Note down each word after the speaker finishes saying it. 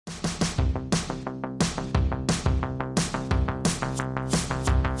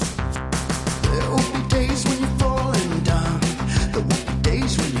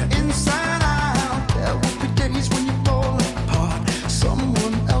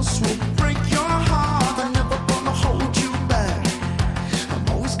will break your heart. I'm never gonna hold you back. I'm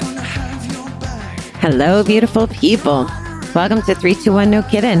always gonna have your back. Hello, beautiful people. Welcome to 321 No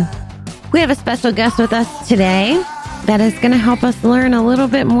Kiddin'. We have a special guest with us today that is going to help us learn a little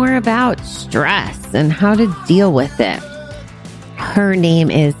bit more about stress and how to deal with it. Her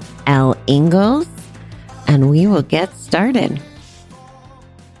name is Elle Ingalls, and we will get started.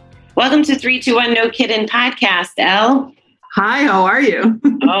 Welcome to 321 No Kiddin' podcast, Elle. Hi, how are you?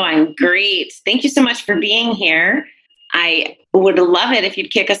 Oh, I'm great. Thank you so much for being here. I would love it if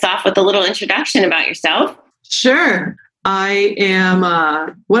you'd kick us off with a little introduction about yourself. Sure. I am,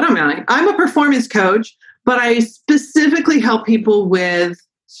 what am I? I'm a performance coach, but I specifically help people with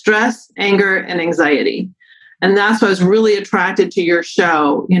stress, anger, and anxiety. And that's why I was really attracted to your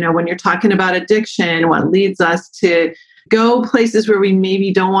show. You know, when you're talking about addiction, what leads us to go places where we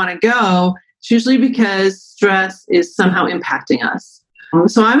maybe don't want to go, it's usually because stress is somehow impacting us.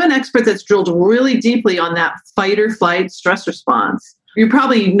 So I'm an expert that's drilled really deeply on that fight or flight stress response. You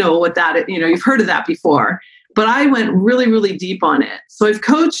probably know what that is, you've heard of that before, but I went really, really deep on it. So I've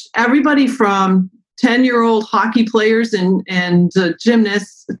coached everybody from 10-year-old hockey players and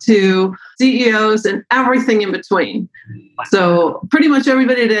gymnasts to CEOs and everything in between. So pretty much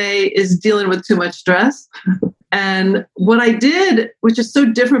everybody today is dealing with too much stress. And what I did, which is so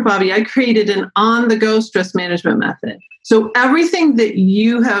different, Bobby, I created an on-the-go stress management method. So everything that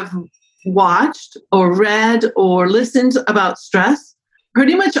you have watched or read or listened about stress,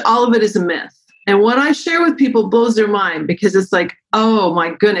 pretty much all of it is a myth. And what I share with people blows their mind because it's like, oh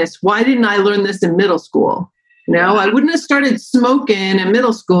my goodness, why didn't I learn this in middle school? I wouldn't have started smoking in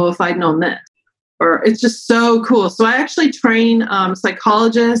middle school if I'd known this. Or it's just so cool. So I actually train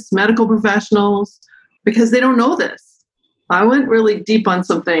psychologists, medical professionals, because they don't know this. I went really deep on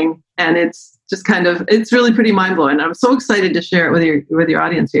something, and it's just it's really pretty mind-blowing. I'm so excited to share it with your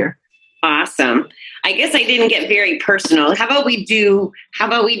audience here. Awesome. I guess I didn't get very personal. How about we do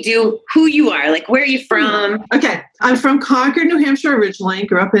who you are? Like, where are you from? Okay. I'm from Concord, New Hampshire originally.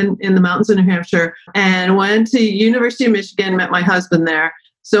 Grew up in the mountains of New Hampshire and went to University of Michigan, met my husband there.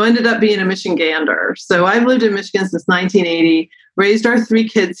 So ended up being a Michigander. So I've lived in Michigan since 1980, raised our 3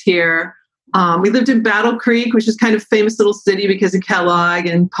 kids here. We lived in Battle Creek, which is kind of a famous little city because of Kellogg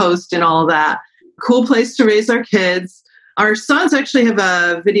and Post and all that. Cool place to raise our kids. Our sons actually have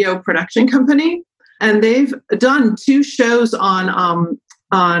a video production company, and they've done 2 shows on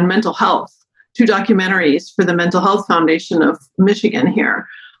mental health, 2 documentaries for the Mental Health Foundation of Michigan here.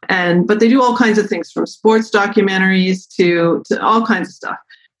 But they do all kinds of things, from sports documentaries to all kinds of stuff.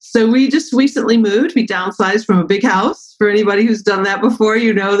 So we just recently moved. We downsized from a big house. For anybody who's done that before,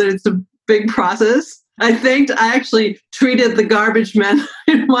 you know that it's a big process. I actually treated the garbage men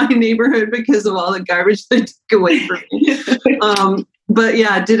in my neighborhood because of all the garbage they took away from me. But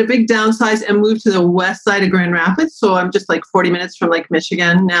yeah, did a big downsize and moved to the west side of Grand Rapids. So I'm just like 40 minutes from Lake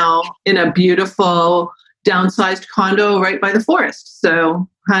Michigan now in a beautiful downsized condo right by the forest. So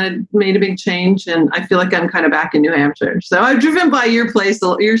kind of made a big change, and I feel like I'm kind of back in New Hampshire. So I've driven by your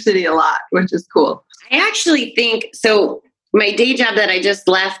city a lot, which is cool. I actually think so. My day job that I just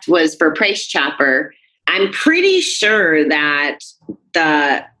left was for Price Chopper. I'm pretty sure that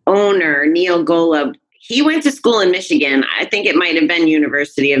the owner, Neil Golub, he went to school in Michigan. I think it might have been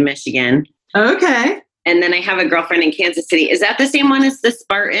University of Michigan. Okay. And then I have a girlfriend in Kansas City. Is that the same one as the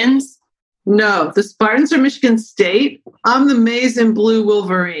Spartans? No, the Spartans are Michigan State. I'm the Maize and Blue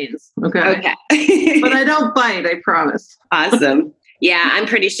Wolverines. Okay. But I don't bite, I promise. Awesome. Yeah, I'm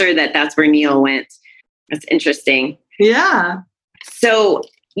pretty sure that that's where Neil went. That's interesting. Yeah. So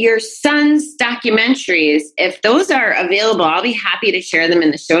your son's documentaries, if those are available, I'll be happy to share them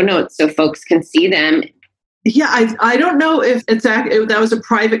in the show notes so folks can see them. Yeah, I don't know if that was a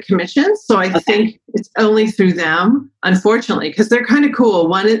private commission, so I think it's only through them, unfortunately, because they're kind of cool.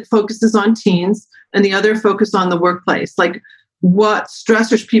 One, it focuses on teens, and the other focus on the workplace, like what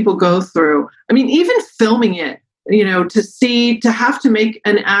stressors people go through. I mean, even filming it, to have to make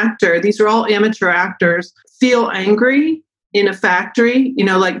an actor, these are all amateur actors, feel angry in a factory,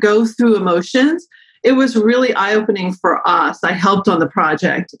 like go through emotions. It was really eye-opening for us. I helped on the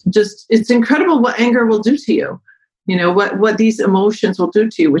project. Just, it's incredible what anger will do to you. What these emotions will do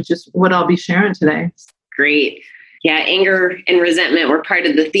to you, which is what I'll be sharing today. Great. Yeah, anger and resentment were part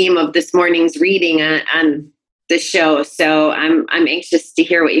of the theme of this morning's reading on the show. So I'm anxious to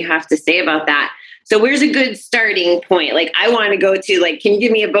hear what you have to say about that. So where's a good starting point? Like, I want to go to, can you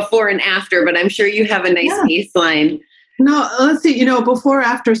give me a before and after? But I'm sure you have a nice baseline. No, let's see, before,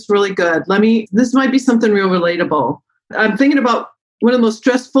 after is really good. This might be something real relatable. I'm thinking about one of the most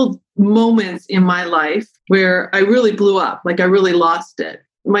stressful moments in my life where I really blew up, I really lost it.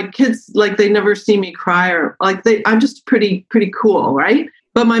 my kids, like, they never see me cry or like I'm just pretty cool. Right.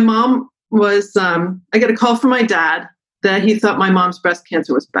 But my mom was, I got a call from my dad that he thought my mom's breast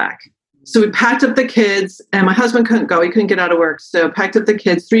cancer was back. So we packed up the kids, and my husband couldn't go. He couldn't get out of work. So packed up the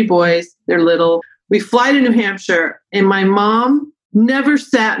kids, 3 boys, they're little. We fly to New Hampshire, and my mom never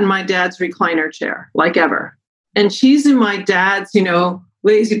sat in my dad's recliner chair, like ever. And she's in my dad's,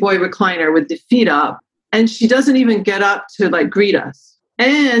 lazy boy recliner with the feet up. And she doesn't even get up to like greet us.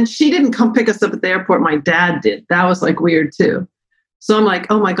 And she didn't come pick us up at the airport. My dad did. That was like weird too. So I'm like,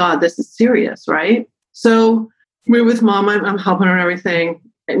 oh my God, this is serious, right? So we're with mom. I'm helping her and everything.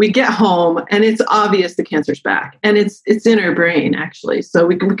 We get home, and it's obvious the cancer's back, and it's in her brain actually. So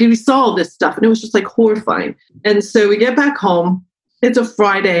we saw all this stuff, and it was just like horrifying. And so we get back home. It's a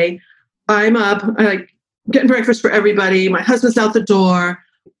Friday. I'm up, like getting breakfast for everybody. My husband's out the door.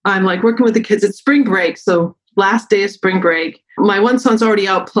 I'm like working with the kids. It's spring break, so last day of spring break. My one son's already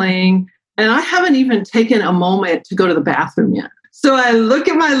out playing, and I haven't even taken a moment to go to the bathroom yet. So I look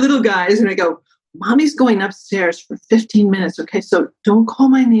at my little guys and I go, Mommy's going upstairs for 15 minutes. Okay, so don't call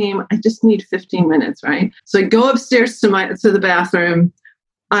my name. I just need 15 minutes, right? So I go upstairs to the bathroom.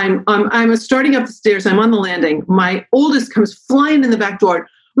 I'm starting up the stairs. I'm on the landing. My oldest comes flying in the back door.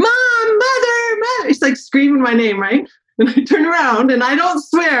 Mom, mother. He's like screaming my name, right? And I turn around and I don't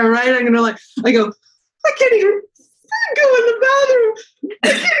swear, right? I go, I can't even go in the bathroom. I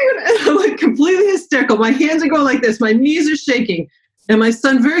can't even. I'm like completely hysterical. My hands are going like this. My knees are shaking. And my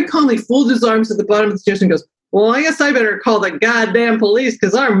son very calmly folds his arms at the bottom of the stairs and goes, well, I guess I better call the goddamn police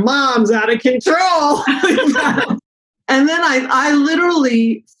because our mom's out of control. And then I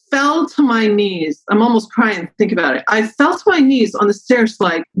literally fell to my knees. I'm almost crying. Think about it. I fell to my knees on the stairs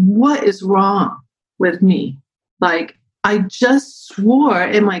like, what is wrong with me? Like, I just swore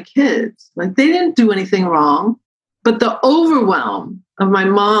at my kids. Like, they didn't do anything wrong. But the overwhelm of my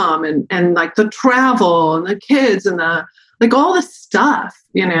mom and like the travel and the kids and like all the stuff,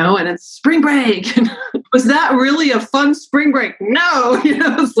 and it's spring break. Was that really a fun spring break? No,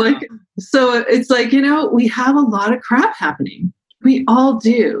 it's like, so it's like, we have a lot of crap happening. We all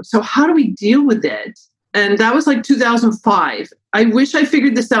do. So how do we deal with it? And that was like 2005. I wish I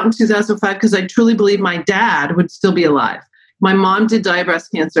figured this out in 2005 because I truly believe my dad would still be alive. My mom did die of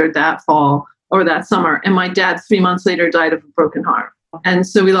breast cancer that fall or that summer. And my dad 3 months later died of a broken heart. And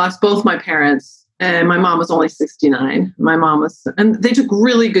so we lost both my parents. And my mom was only 69. And they took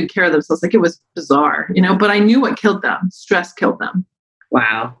really good care of themselves. Like, it was bizarre, but I knew what killed them. Stress killed them.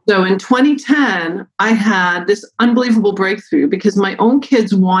 Wow. So in 2010, I had this unbelievable breakthrough because my own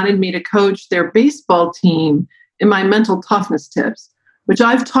kids wanted me to coach their baseball team in my mental toughness tips, which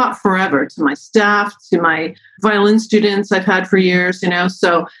I've taught forever to my staff, to my violin students I've had for years,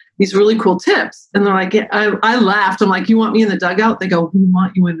 so these really cool tips. And they're like, I laughed. I'm like, you want me in the dugout? They go, we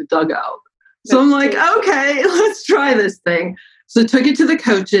want you in the dugout. So I'm like, okay, let's try this thing. So I took it to the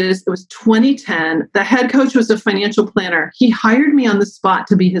coaches. It was 2010. The head coach was a financial planner. He hired me on the spot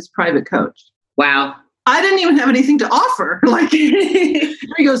to be his private coach. Wow. I didn't even have anything to offer. Like, he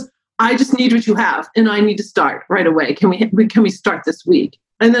goes, I just need what you have, and I need to start right away. Can we start this week?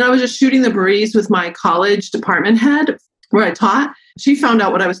 And then I was just shooting the breeze with my college department head where I taught. She found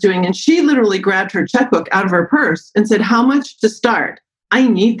out what I was doing, and she literally grabbed her checkbook out of her purse and said, how much to start? I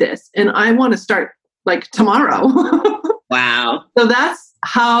need this, and I want to start like tomorrow. Wow. So that's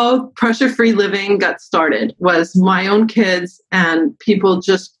how pressure-free living got started, was my own kids and people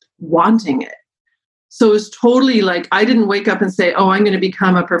just wanting it. So it was totally like, I didn't wake up and say, oh, I'm going to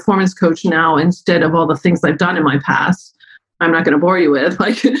become a performance coach now instead of all the things I've done in my past. I'm not going to bore you with.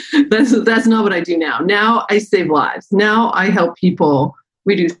 Like, that's not what I do now. Now I save lives. Now I help people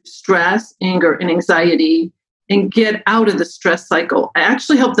reduce stress, anger, and anxiety and get out of the stress cycle. I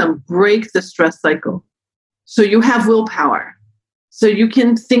actually help them break the stress cycle. So you have willpower. So you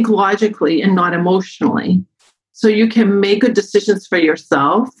can think logically and not emotionally. So you can make good decisions for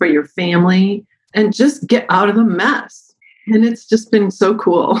yourself, for your family, and just get out of the mess. And it's just been so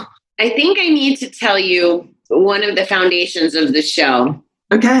cool. I think I need to tell you one of the foundations of the show.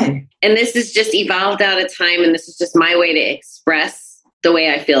 Okay. And this has just evolved out of time, and this is just my way to express the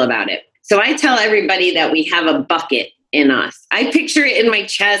way I feel about it. So I tell everybody that we have a bucket in us. I picture it in my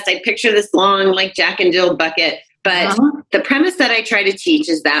chest. I picture this long, like Jack and Jill bucket. But the premise that I try to teach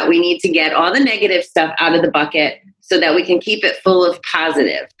is that we need to get all the negative stuff out of the bucket so that we can keep it full of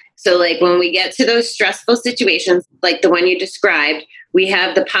positive. So like when we get to those stressful situations, like the one you described, we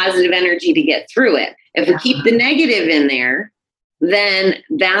have the positive energy to get through it. If we keep the negative in there, then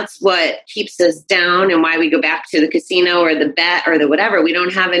that's what keeps us down and why we go back to the casino or the bet or the whatever. We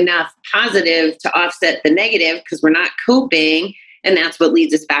don't have enough positive to offset the negative because we're not coping. And that's what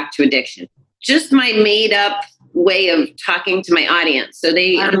leads us back to addiction. Just my made up way of talking to my audience. So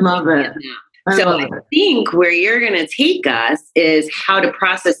I love it. I think where you're going to take us is how to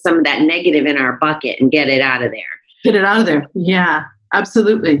process some of that negative in our bucket and get it out of there. Get it out of there. Yeah,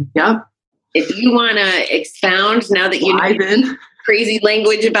 absolutely. Yep. If you want to expound now that you know crazy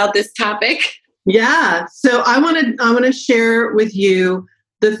language about this topic. Yeah. So I want to share with you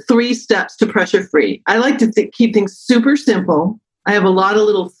the 3 steps to pressure free. I like to keep things super simple. I have a lot of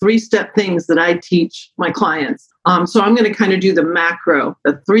little 3-step things that I teach my clients. So I'm going to kind of do the macro,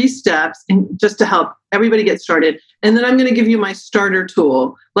 the 3 steps, and just to help everybody get started. And then I'm going to give you my starter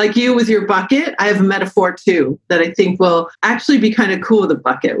tool. Like you with your bucket, I have a metaphor too that I think will actually be kind of cool with a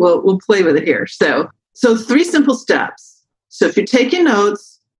bucket. We'll play with it here. So 3 simple steps. So if you're taking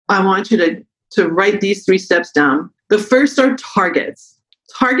notes, I want you to write these 3 steps down. The first are targets.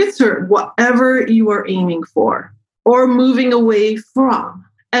 Targets are whatever you are aiming for or moving away from.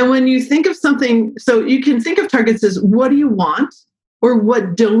 And when you think of something, so you can think of targets as what do you want or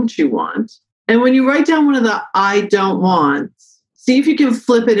what don't you want? And when you write down one of the I don't want, see if you can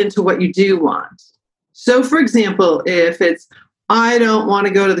flip it into what you do want. So for example, if it's I don't want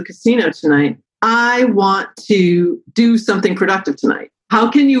to go to the casino tonight, I want to do something productive tonight. How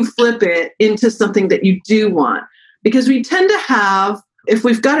can you flip it into something that you do want? Because we tend to have, if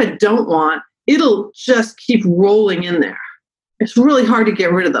we've got a don't want, it'll just keep rolling in there. It's really hard to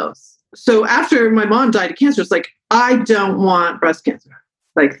get rid of those. So after my mom died of cancer, it's like, I don't want breast cancer.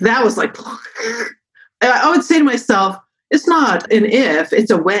 Like that was like, I would say to myself, it's not an if, it's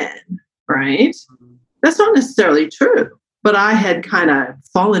a when, right? That's not necessarily true, but I had kind of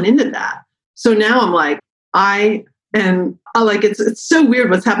fallen into that. So now I'm like, it's so weird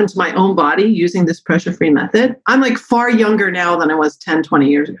what's happened to my own body using this pressure-free method. I'm like far younger now than I was 10, 20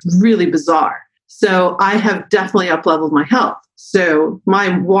 years ago. It's really bizarre. So I have definitely up-leveled my health. So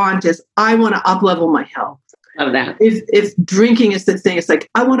my want is I want to up-level my health. Love that. If drinking is the thing, it's like,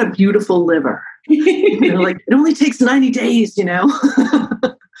 I want a beautiful liver. Like it only takes 90 days,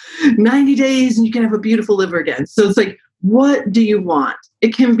 90 days and you can have a beautiful liver again. So it's like, what do you want?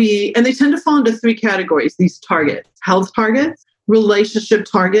 It can be, and they tend to fall into 3 categories, these targets: health targets, relationship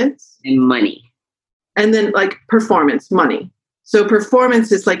targets, and money. And then like performance, money. So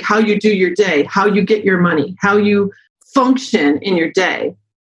performance is like how you do your day, how you get your money, how you function in your day.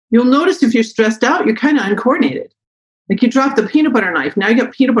 You'll notice if you're stressed out, you're kind of uncoordinated. Like you drop the peanut butter knife. Now you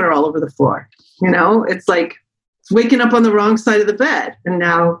got peanut butter all over the floor. It's like it's waking up on the wrong side of the bed. And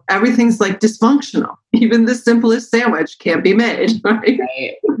now everything's like dysfunctional. Even the simplest sandwich can't be made, right?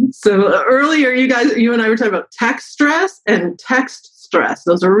 So earlier, you and I were talking about text stress and text stress.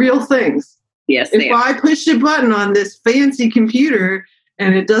 Those are real things. Yes. If I push a button on this fancy computer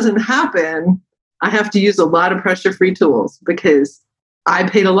and it doesn't happen, I have to use a lot of pressure-free tools because I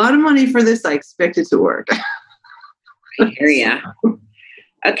paid a lot of money for this. I expect it to work. I hear ya.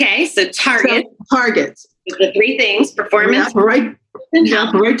 Okay, so targets. Targets. The 3 things: performance. Write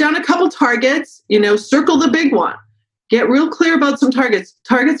down a couple targets. Circle the big one. Get real clear about some targets.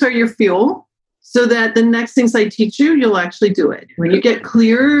 Targets are your fuel, so that the next things I teach you, you'll actually do it. When you get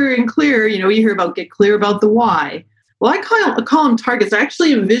clearer and clearer, you hear about get clear about the why. Well, I call them targets. I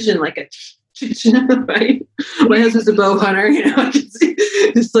actually envision like a right? My husband's a bow hunter, I can see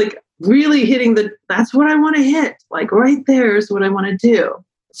just like really hitting that's what I want to hit. Like right there is what I want to do.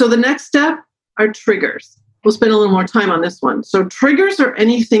 So the next step are triggers. We'll spend a little more time on this one. So triggers are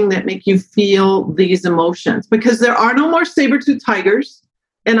anything that make you feel these emotions because there are no more saber-toothed tigers.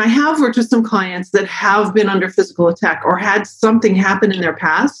 And I have worked with some clients that have been under physical attack or had something happen in their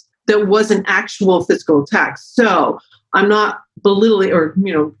past that was an actual physical attack. So I'm not belittling or,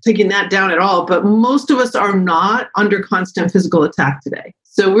 taking that down at all, but most of us are not under constant physical attack today.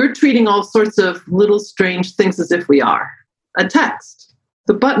 So we're treating all sorts of little strange things as if we are. A text,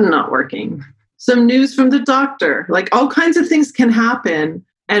 the button not working, some news from the doctor, like all kinds of things can happen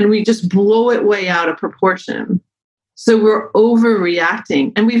and we just blow it way out of proportion. So we're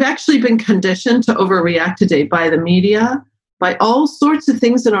overreacting. And we've actually been conditioned to overreact today by the media, by all sorts of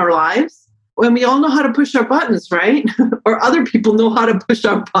things in our lives. When we all know how to push our buttons, right? Or other people know how to push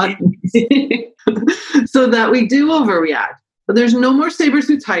our buttons so that we do overreact. But there's no more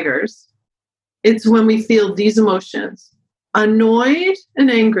saber-tooth tigers. It's when we feel these emotions, annoyed and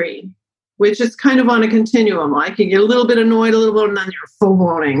angry, which is kind of on a continuum. Like you get a little bit annoyed, a little bit, and then you're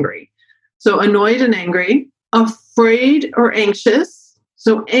full-blown angry. So annoyed and angry, afraid or anxious.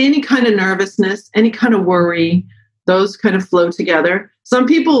 So any kind of nervousness, any kind of worry, those kind of flow together. Some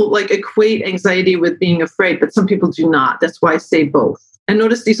people equate anxiety with being afraid, but some people do not. That's why I say both. And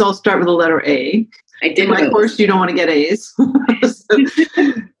notice these all start with the letter A. I did. In my course, you don't want to get A's.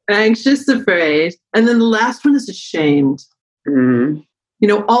 So, anxious, afraid. And then the last one is ashamed. Mm. You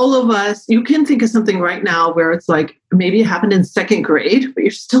know, all of us, you can think of something right now where it's like, maybe it happened in second grade, but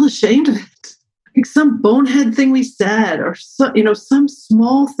you're still ashamed of it. Like some bonehead thing we said, or some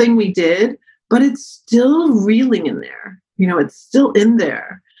small thing we did, but it's still reeling in there. You know, it's still in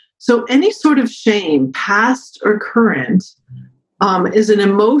there. So any sort of shame, past or current, is an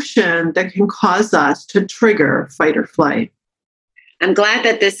emotion that can cause us to trigger fight or flight. I'm glad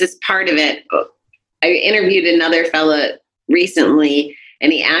that this is part of it. I interviewed another fella recently,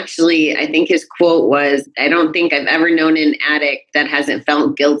 and he actually, I think his quote was, I don't think I've ever known an addict that hasn't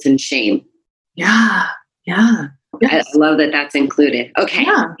felt guilt and shame. Yeah. Yes. I love that that's included. Okay.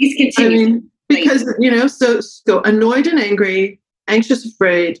 Yeah. Please continue. I mean, because, so annoyed and angry, anxious,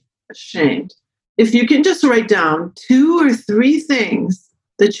 afraid, ashamed. If you can just write down 2 or 3 things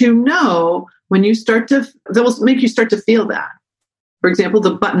that when you that will make you start to feel that. For example,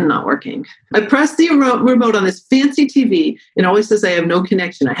 the button not working. I press the remote on this fancy TV. It always says I have no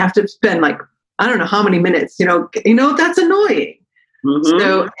connection. I have to spend I don't know how many minutes, that's annoying. Mm-hmm.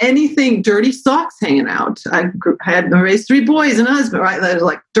 So anything, dirty socks hanging out. I had raised 3 boys and a husband, right? There's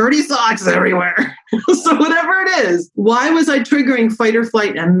like dirty socks everywhere. So whatever it is, why was I triggering fight or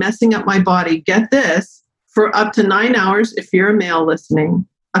flight and messing up my body? Get this, for up to 9 hours if you're a male listening,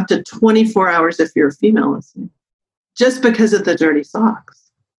 up to 24 hours if you're a female listening, just because of the dirty socks.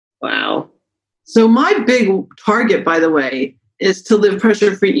 Wow. So my big target, by the way, is to live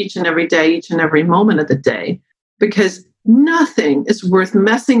pressure-free each and every day, each and every moment of the day, because nothing is worth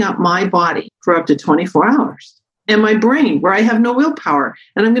messing up my body for up to 24 hours. And my brain, where I have no willpower,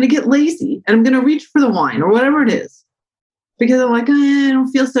 and I'm going to get lazy, and I'm going to reach for the wine or whatever it is. Because I'm like, I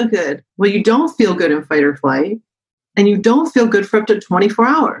don't feel so good. Well, you don't feel good in fight or flight, and you don't feel good for up to 24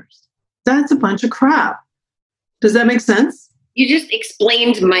 hours. That's a bunch of crap. Does that make sense? You just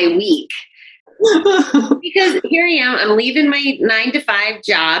explained my week. Because here I am, I'm leaving my 9-to-5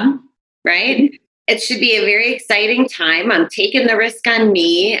 job, right? It should be a very exciting time. I'm taking the risk on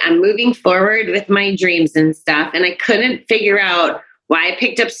me. I'm moving forward with my dreams and stuff. And I couldn't figure out why I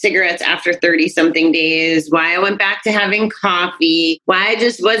picked up cigarettes after 30-something days, why I went back to having coffee, why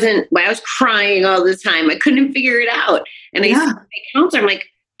I was crying all the time. I couldn't figure it out. And I said to my counselor, I'm like,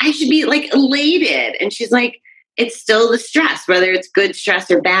 I should be elated. And she's like, it's still the stress, whether it's good stress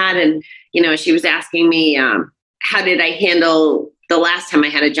or bad. And, she was asking me, how did I handle the last time I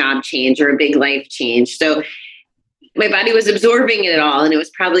had a job change or a big life change? So my body was absorbing it all, and it was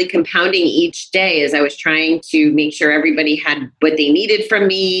probably compounding each day as I was trying to make sure everybody had what they needed from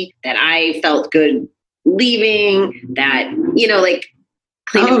me, that I felt good leaving, that,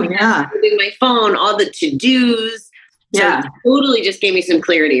 cleaning my phone, all the to-dos. So it totally just gave me some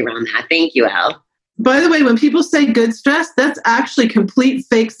clarity around that. Thank you, Elle. By the way, when people say good stress, that's actually complete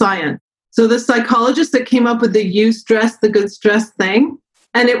fake science. So the psychologist that came up with the the good stress thing,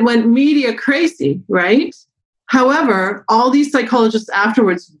 and it went media crazy, right? However, all these psychologists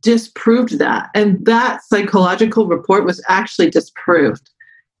afterwards disproved that. And that psychological report was actually disproved.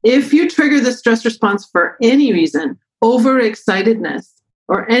 If you trigger the stress response for any reason, overexcitedness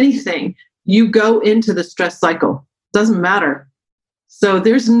or anything, you go into the stress cycle. Doesn't matter. So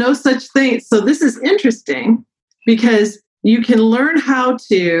there's no such thing. So this is interesting because you can learn how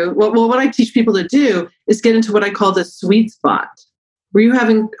to, what I teach people to do is get into what I call the sweet spot, where you have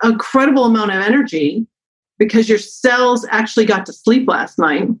an incredible amount of energy because your cells actually got to sleep last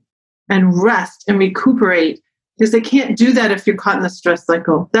night and rest and recuperate, because they can't do that if you're caught in the stress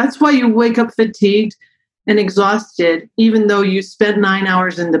cycle. That's why you wake up fatigued and exhausted, even though you spent 9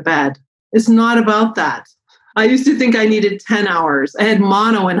 hours in the bed. It's not about that. I used to think I needed 10 hours. I had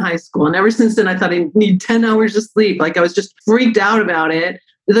mono in high school. And ever since then, I thought I need 10 hours of sleep. Like I was just freaked out about it.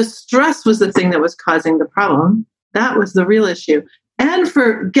 The stress was the thing that was causing the problem. That was the real issue. And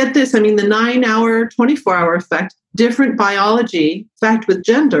get this, the 9-hour, 24-hour effect, different biology effect with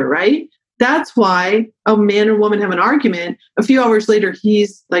gender, right? That's why a man and woman have an argument. A few hours later,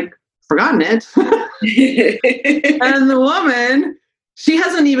 he's forgotten it. And the woman, she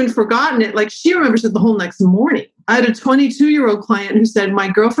hasn't even forgotten it. She remembers it the whole next morning. I had a 22-year-old client who said, my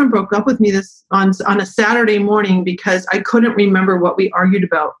girlfriend broke up with me on a Saturday morning because I couldn't remember what we argued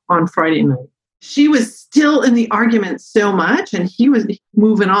about on Friday night. She was still in the argument so much, and he was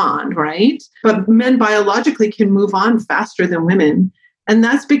moving on, right? But men biologically can move on faster than women. And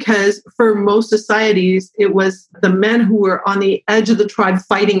that's because for most societies, it was the men who were on the edge of the tribe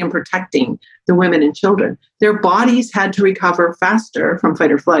fighting and protecting the women and children. Their bodies had to recover faster from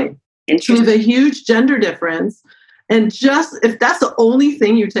fight or flight. And through the huge gender difference, and just if that's the only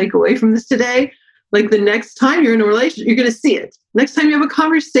thing you take away from this today, Like the next time you're in a relationship, you're going to see it. Next time you have a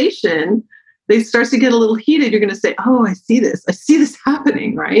conversation, they start to get a little heated. You're going to say, oh, I see this. I see this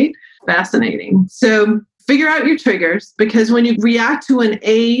happening, right? Fascinating. So figure out your triggers, because when you react to an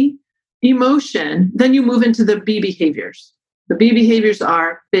A emotion, then you move into the B behaviors. The B behaviors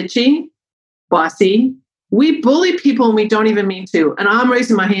are bitchy, bossy. We bully people and we don't even mean to. And I'm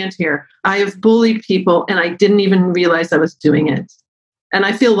raising my hand here. I have bullied people and I didn't even realize I was doing it. And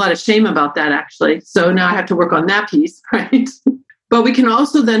I feel a lot of shame about that, actually. So now I have to work on that piece, right? But we can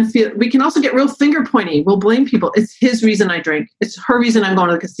also get real finger pointy. We'll blame people. It's his reason I drink. It's her reason I'm going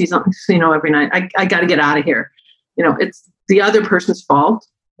to the casino every night. I got to get out of here. It's the other person's fault,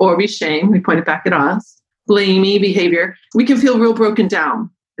 or we shame. We point it back at us. Blamey behavior. We can feel real broken down.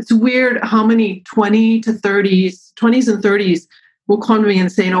 It's weird how many 20s and 30s will come to me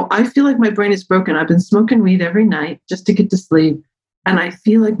and say, I feel like my brain is broken. I've been smoking weed every night just to get to sleep. And I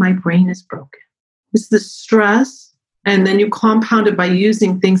feel like my brain is broken. It's the stress. And then you compound it by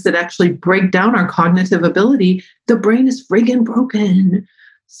using things that actually break down our cognitive ability. The brain is friggin' broken.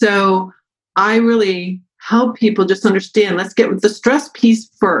 So I really help people just understand, let's get with the stress piece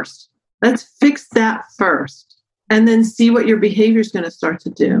first. Let's fix that first. And then see what your behavior is going to start to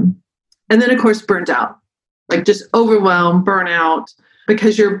do. And then, of course, burnt out, like just overwhelmed, burnout,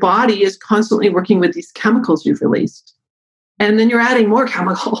 because your body is constantly working with these chemicals you've released. And then you're adding more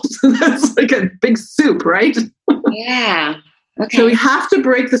chemicals. That's like a big soup, right? Yeah. Okay. So we have to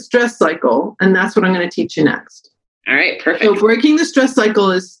break the stress cycle. And that's what I'm going to teach you next. All right. Perfect. So breaking the stress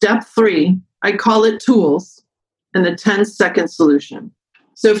cycle is step 3. I call it tools and the 10-second solution.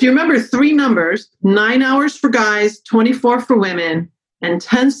 So if you remember 3 numbers, 9 hours for guys, 24 for women, and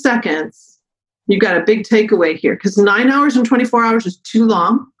 10 seconds, you've got a big takeaway here, because 9 hours and 24 hours is too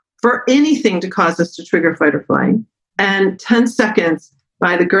long for anything to cause us to trigger fight or flight. And 10 seconds,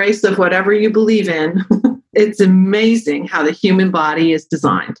 by the grace of whatever you believe in, it's amazing how the human body is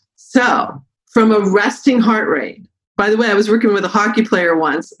designed. So from a resting heart rate, by the way, I was working with a hockey player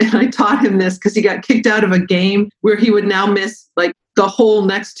once, and I taught him this because he got kicked out of a game where he would now miss like the whole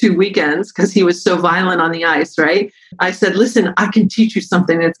next 2 weekends because he was so violent on the ice, right? I said, listen, I can teach you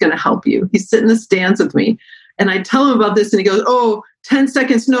something that's going to help you. He's sitting in the stands with me. And I tell him about this and he goes, 10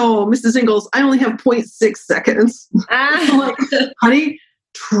 seconds. No, Mrs. Ingalls, I only have 0.6 seconds. I'm like, honey,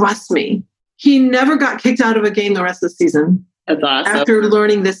 trust me. He never got kicked out of a game the rest of the season. That's awesome. After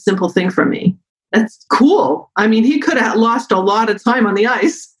learning this simple thing from me. That's cool. I mean, he could have lost a lot of time on the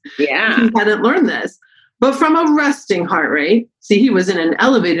ice. Yeah. If he hadn't learned this. But from a resting heart rate, see, he was in an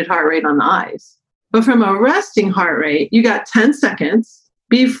elevated heart rate on the ice. But from a resting heart rate, you got 10 seconds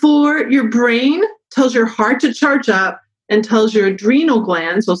before your brain tells your heart to charge up and tells your adrenal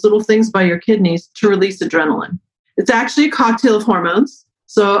glands, those little things by your kidneys, to release adrenaline. It's actually a cocktail of hormones.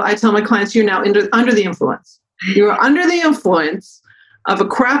 So I tell my clients, you're now under the influence. You're under the influence of a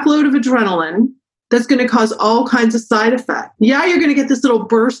crap load of adrenaline that's going to cause all kinds of side effects. Yeah, you're going to get this little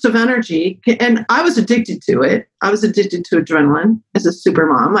burst of energy. And I was addicted to it. I was addicted to adrenaline as a super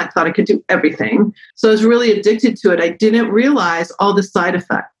mom. I thought I could do everything. So I was really addicted to it. I didn't realize all the side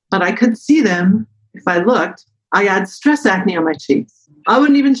effects, but I could see them if I looked. I had stress acne on my cheeks. I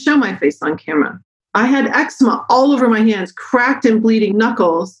wouldn't even show my face on camera. I had eczema all over my hands, cracked and bleeding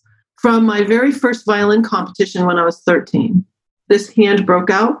knuckles from my very first violin competition when I was 13. This hand broke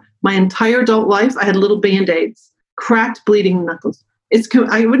out. My entire adult life, I had little Band-Aids, cracked, bleeding knuckles.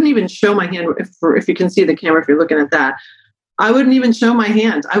 I wouldn't even show my hand if you can see the camera, if you're looking at that. I wouldn't even show my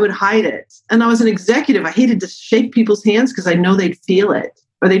hand. I would hide it. And I was an executive. I hated to shake people's hands because I know they'd feel it,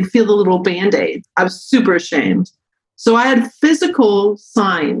 or they'd feel the little Band-Aid. I was super ashamed. So I had physical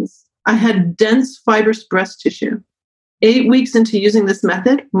signs. I had dense fibrous breast tissue. 8 weeks into using this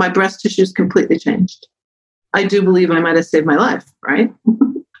method, my breast tissues completely changed. I do believe I might have saved my life, right?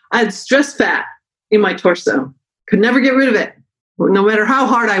 I had stress fat in my torso. Could never get rid of it. No matter how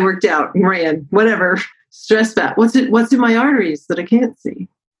hard I worked out and ran, whatever. Stress fat. What's in my arteries that I can't see?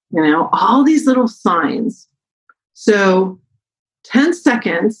 All these little signs. So 10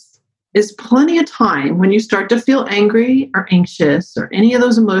 seconds is plenty of time when you start to feel angry or anxious or any of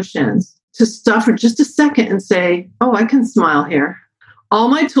those emotions to stop for just a second and say, oh, I can smile here. All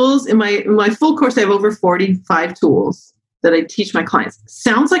my tools in my full course, I have over 45 tools that I teach my clients.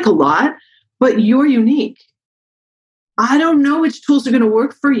 Sounds like a lot, but you're unique. I don't know which tools are going to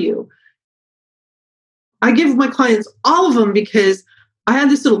work for you. I give my clients all of them because I had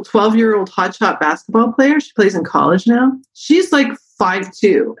this little 12-year-old hotshot basketball player. She plays in college now. She's like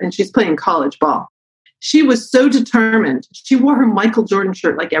 5'2", and she's playing college ball. She was so determined. She wore her Michael Jordan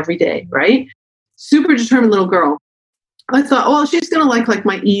shirt like every day, right? Super determined little girl. I thought, well, she's going to like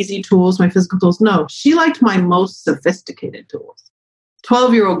my easy tools, my physical tools. No, she liked my most sophisticated tools.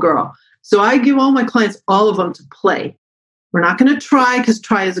 12-year-old girl. So I give all my clients all of them to play. We're not going to try because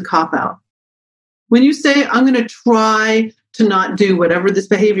try is a cop-out. When you say, I'm going to try to not do whatever this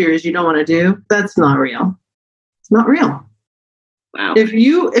behavior is you don't want to do, that's not real. It's not real. Wow. If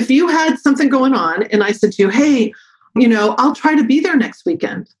you had something going on and I said to you, hey, I'll try to be there next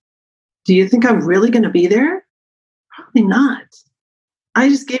weekend. Do you think I'm really going to be there? Probably not. I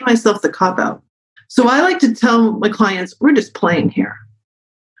just gave myself the cop-out. So I like to tell my clients, we're just playing here.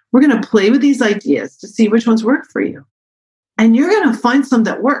 We're going to play with these ideas to see which ones work for you. And you're going to find some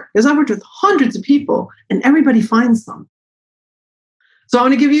that work. Because I've worked with hundreds of people and everybody finds some. So I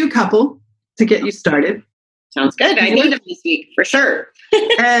want to give you a couple to get you started. Sounds good. I need them this week for sure.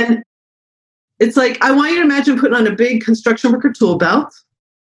 And it's like, I want you to imagine putting on a big construction worker tool belt.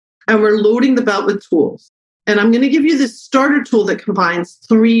 And we're loading the belt with tools. And I'm going to give you this starter tool that combines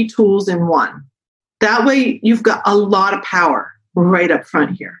 3 tools in one. That way you've got a lot of power right up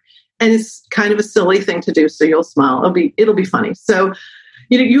front here. And it's kind of a silly thing to do, so you'll smile. It'll be funny. So,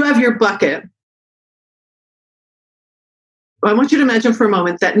 you have your bucket. I want you to imagine for a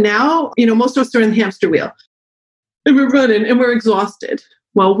moment that now, most of us are in the hamster wheel. And we're running and we're exhausted.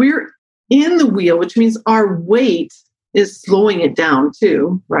 Well, we're in the wheel, which means our weight is slowing it down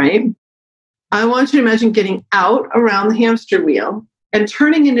too, right? I want you to imagine getting out around the hamster wheel and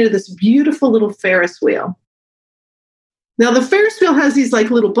turning into this beautiful little Ferris wheel. Now, the Ferris wheel has these like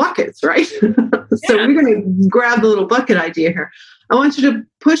little buckets, right? So we're going to grab the little bucket idea here. I want you to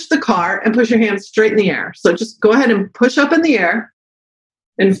push the car and push your hands straight in the air. So just go ahead and push up in the air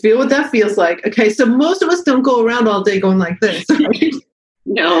and feel what that feels like. Okay, so most of us don't go around all day going like this, right?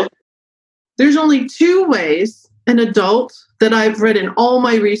 No. There's only 2 ways an adult that I've read in all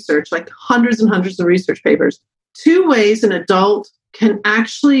my research, like hundreds and hundreds of research papers, 2 ways an adult can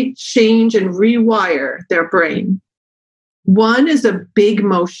actually change and rewire their brain. One is a big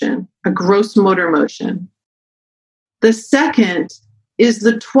motion, a gross motor motion. The second is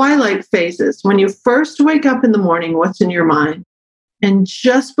the twilight phases. When you first wake up in the morning, what's in your mind? And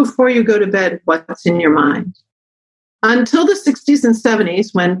just before you go to bed, what's in your mind? Until the 60s and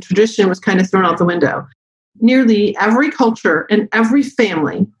 70s, when tradition was kind of thrown out the window, nearly every culture and every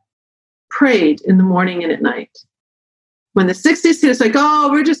family prayed in the morning and at night. When the 60s hit, it's like, oh,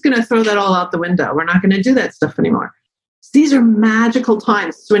 we're just going to throw that all out the window. We're not going to do that stuff anymore. So these are magical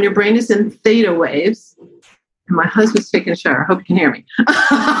times. So when your brain is in theta waves, and my husband's taking a shower. I hope you can hear me.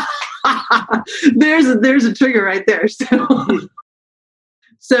 There's a trigger right there.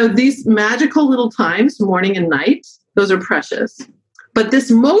 So these magical little times, morning and night, those are precious. But this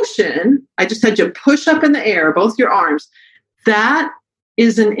motion, I just had you push up in the air, both your arms. That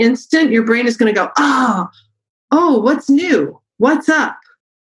is an instant. Your brain is going to go, oh, what's new? What's up?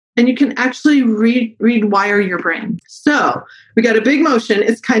 And you can actually rewire your brain. So we got a big motion.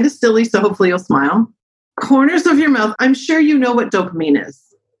 It's kind of silly, so hopefully you'll smile. Corners of your mouth. I'm sure you know what dopamine is.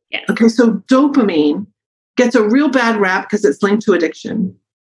 Yes. Okay, so dopamine gets a real bad rap because it's linked to addiction.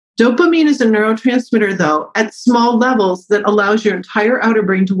 Dopamine is a neurotransmitter, though, at small levels that allows your entire outer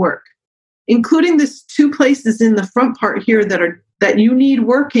brain to work, including these 2 places in the front part here that you need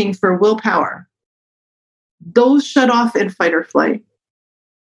working for willpower. Those shut off in fight or flight.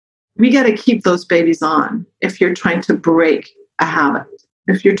 We got to keep those babies on if you're trying to break a habit,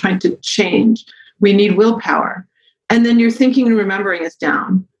 if you're trying to change. We need willpower. And then your thinking and remembering is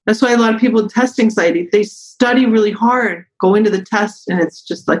down. That's why a lot of people with test anxiety, they study really hard, go into the test, and it's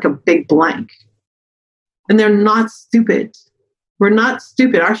just like a big blank. And they're not stupid. We're not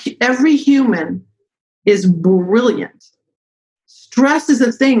stupid. Every human is brilliant. Stress is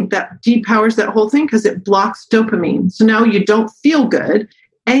a thing that depowers that whole thing because it blocks dopamine. So now you don't feel good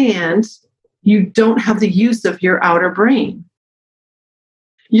and you don't have the use of your outer brain.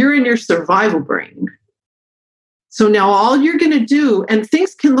 You're in your survival brain. So now all you're going to do, and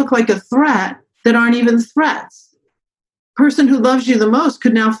things can look like a threat that aren't even threats. Person who loves you the most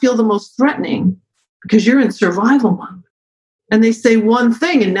could now feel the most threatening because you're in survival mode. And they say one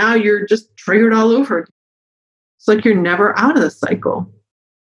thing and now you're just triggered all over. It's like you're never out of the cycle.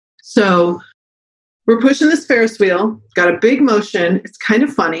 So we're pushing this Ferris wheel, got a big motion. It's kind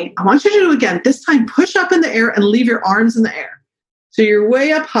of funny. I want you to do it again. This time, push up in the air and leave your arms in the air. So you're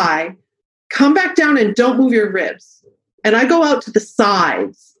way up high. Come back down and don't move your ribs. And I go out to the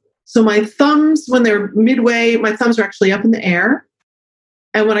sides. So my thumbs, when they're midway, my thumbs are actually up in the air.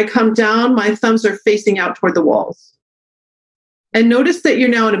 And when I come down, my thumbs are facing out toward the walls. And notice that you're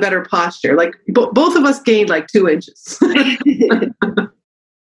now in a better posture. Like both of us gained like 2 inches.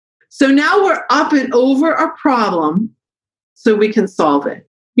 So now we're up and over our problem. so we can solve it.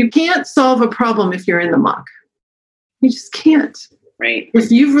 You can't solve a problem if you're in the muck. You just can't. Right.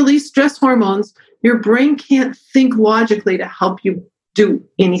 If you've released stress hormones, your brain can't think logically to help you do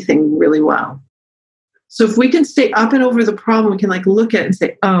anything really well. So if we can stay up and over the problem, we can like look at it and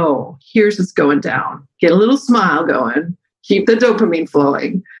say, oh, here's what's going down. Get a little smile going. Keep the dopamine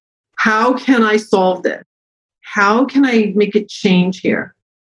flowing. How can I solve this? How can I make a change here?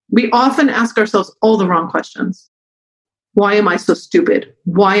 We often ask ourselves all the wrong questions. Why am I so stupid?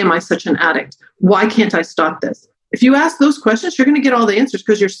 Why am I such an addict? Why can't I stop this? If you ask those questions, you're going to get all the answers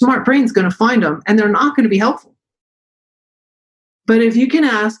because your smart brain's going to find them and they're not going to be helpful. But if you can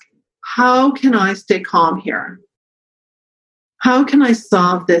ask, how can I stay calm here? How can I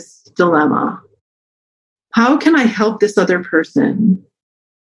solve this dilemma? How can I help this other person?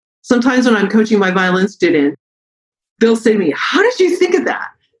 Sometimes when I'm coaching my violin student, they'll say to me, how did you think of that?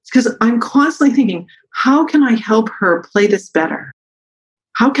 It's because I'm constantly thinking, how can I help her play this better?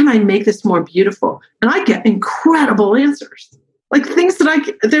 How can I make this more beautiful? And I get incredible answers. Like things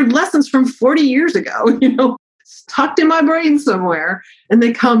that they're lessons from 40 years ago, it's tucked in my brain somewhere. And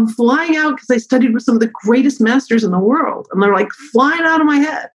they come flying out because I studied with some of the greatest masters in the world. And they're like flying out of my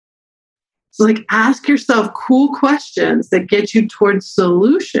head. So like ask yourself cool questions that get you towards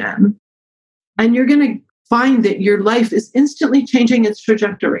solution. And you're going to find that your life is instantly changing its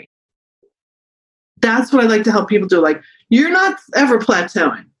trajectory. That's what I like to help people do. Like, you're not ever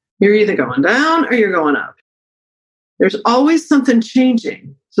plateauing. You're either going down or you're going up. There's always something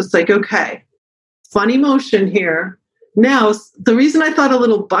changing. So it's like, okay, funny motion here. Now, the reason I thought of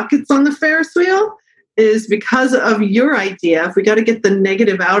little buckets on the Ferris wheel is because of your idea. If we got to get the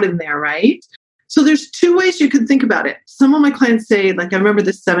negative out in there, right? So there's two ways you could think about it. Some of my clients say, like I remember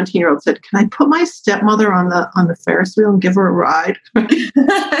this 17-year-old said, "Can I put my stepmother on the Ferris wheel and give her a ride?"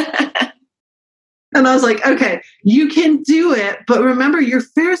 And I was like, okay, you can do it. But remember, your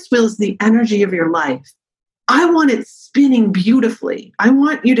Ferris wheel is the energy of your life. I want it spinning beautifully. I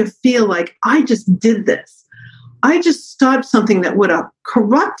want you to feel like I just did this. I just stopped something that would have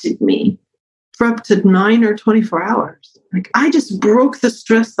corrupted me for up to 9 or 24 hours. Like I just broke the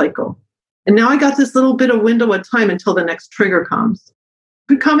stress cycle. And now I got this little bit of window of time until the next trigger comes.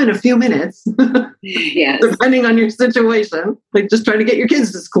 It could come in a few minutes, Yes. depending on your situation. Like just trying to get your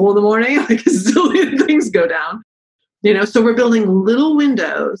kids to school in the morning, like zillion things go down. So we're building little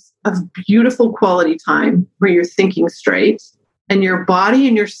windows of beautiful quality time where you're thinking straight and your body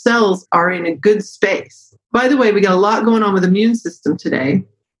and your cells are in a good space. By the way, we got a lot going on with the immune system today.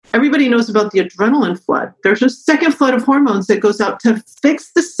 Everybody knows about the adrenaline flood. There's a second flood of hormones that goes out to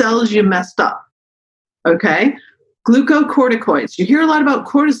fix the cells you messed up. Okay? Glucocorticoids. You hear a lot about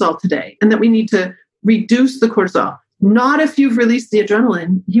cortisol today and that we need to reduce the cortisol. Not if you've released the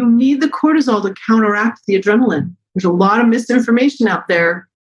adrenaline. You need the cortisol to counteract the adrenaline. There's a lot of misinformation out there.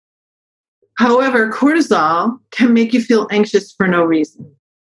 However, cortisol can make you feel anxious for no reason.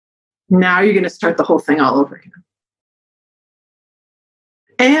 Now you're going to start the whole thing all over again.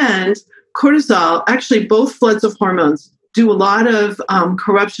 And cortisol, actually both floods of hormones, do a lot of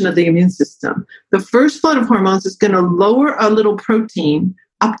corruption of the immune system. The first flood of hormones is going to lower a little protein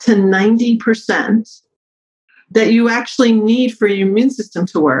up to 90% that you actually need for your immune system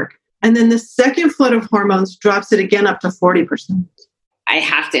to work. And then the second flood of hormones drops it again up to 40%. I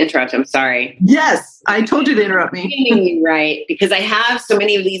have to interrupt. I'm sorry. Yes, I told you to interrupt me. I'm getting you right, because I have so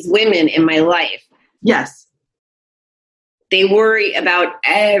many of these women in my life. Yes. They worry about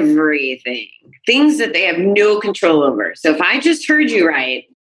everything, things that they have no control over. So if I just heard you right,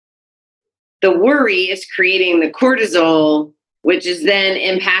 the worry is creating the cortisol, which is then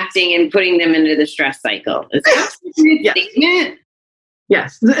impacting and putting them into the stress cycle. Is that Yes. statement?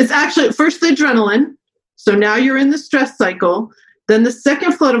 Yes. It's actually first the adrenaline. So now you're in the stress cycle. Then the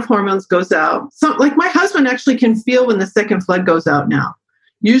second flood of hormones goes out. So like my husband actually can feel when the second flood goes out now.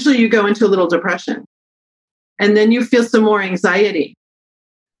 Usually you go into a little depression. And then you feel some more anxiety.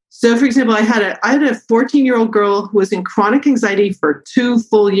 So, for example, I had a 14-year-old girl who was in chronic anxiety for 2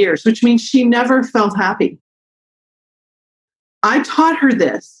 full years, which means she never felt happy. I taught her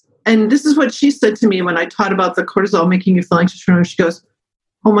this. And this is what she said to me when I taught about the cortisol making you feel anxious. She goes,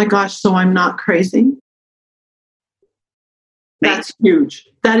 "Oh my gosh, so I'm not crazy?" That's huge.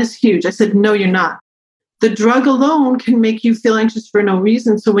 That is huge. I said, "No, you're not. The drug alone can make you feel anxious for no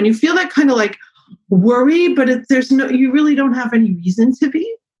reason. So when you feel that kind of like worry, but you really don't have any reason to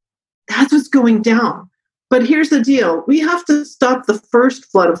be, that's what's going down. But here's the deal. We have to stop the first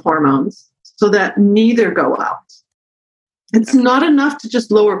flood of hormones so that neither go out. It's not enough to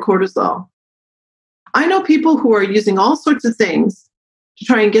just lower cortisol. I know people who are using all sorts of things to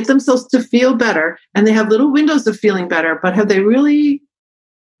try and get themselves to feel better. And they have little windows of feeling better, but have they really?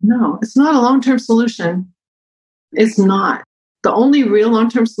 No, it's not a long-term solution. It's not. The only real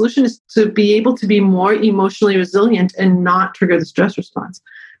long-term solution is to be able to be more emotionally resilient and not trigger the stress response.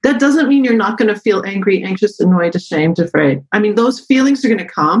 That doesn't mean you're not going to feel angry, anxious, annoyed, ashamed, afraid. I mean, those feelings are going to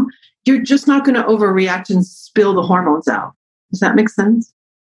come. You're just not going to overreact and spill the hormones out. Does that make sense?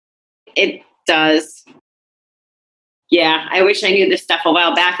 It does. Yeah, I wish I knew this stuff a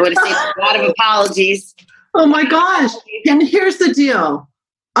while back. I would have saved a lot of apologies. Oh my gosh. And here's the deal.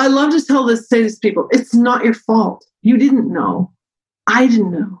 I love to say this to people. It's not your fault. You didn't know. I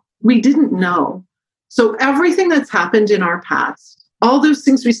didn't know. We didn't know. So everything that's happened in our past, all those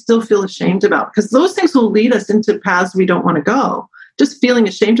things we still feel ashamed about, because those things will lead us into paths we don't want to go. Just feeling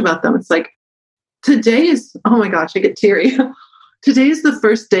ashamed about them. It's like, today is, oh my gosh, I get teary. Today is the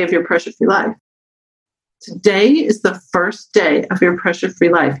first day of your pressure-free life. Today is the first day of your pressure-free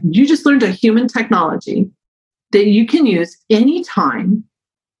life. You just learned a human technology that you can use anytime,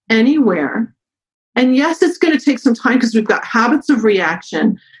 anywhere. And yes, it's going to take some time because we've got habits of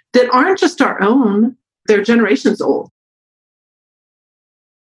reaction that aren't just our own, they're generations old.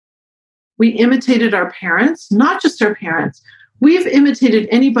 We imitated our parents, not just our parents. We've imitated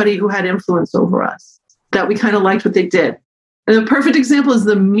anybody who had influence over us, that we kind of liked what they did. And the perfect example is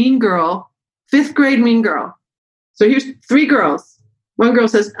the mean girl, 5th grade mean girl. So here's 3 girls. One girl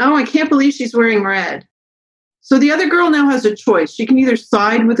says, "Oh, I can't believe she's wearing red." So the other girl now has a choice. She can either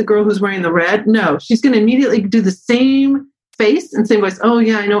side with the girl who's wearing the red. No, she's going to immediately do the same face and same voice. "Oh,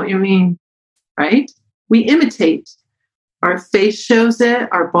 yeah, I know what you mean." Right? We imitate. Our face shows it.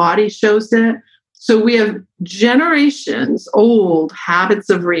 Our body shows it. So we have generations old habits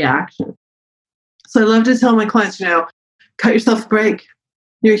of reaction. So I love to tell my clients, cut yourself a break.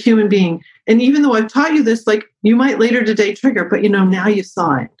 You're a human being. And even though I've taught you this, like, you might later today trigger, but now you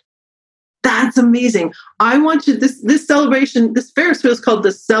saw it. That's amazing. I want you, this celebration, this Ferris wheel is called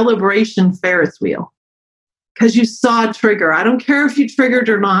the Celebration Ferris Wheel. Because you saw a trigger. I don't care if you triggered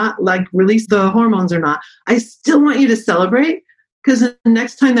or not, like release the hormones or not. I still want you to celebrate, because the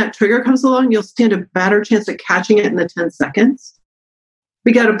next time that trigger comes along, you'll stand a better chance of catching it in the 10 seconds.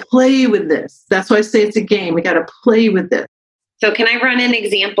 We got to play with this. That's why I say it's a game. We got to play with this. So can I run an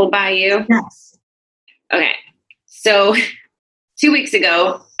example by you? Yes. Okay. So 2 weeks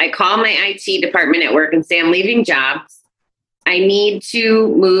ago, I call my IT department at work and say, I'm leaving jobs. I need to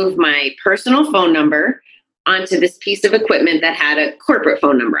move my personal phone number onto this piece of equipment that had a corporate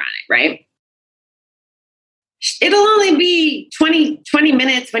phone number on it, right? It'll only be 20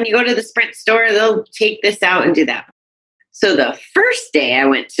 minutes. When you go to the Sprint store, they'll take this out and do that. So the first day I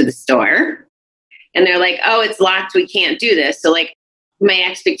went to the store and they're like, "Oh, it's locked. We can't do this." So like my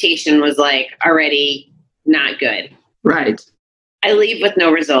expectation was like already not good. Right. I leave with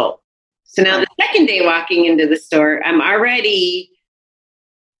no result. So now the second day walking into the store, I'm already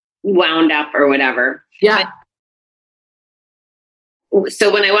wound up or whatever. Yeah.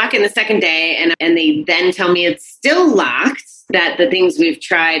 So when I walk in the second day and they then tell me it's still locked, that the things we've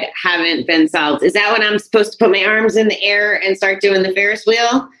tried haven't been solved, is that when I'm supposed to put my arms in the air and start doing the Ferris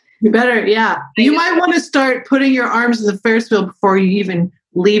wheel? You better, yeah. You might want to start putting your arms in the Ferris wheel before you even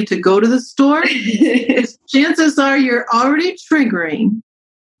leave to go to the store. Chances are you're already triggering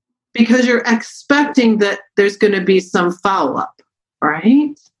because you're expecting that there's going to be some follow-up,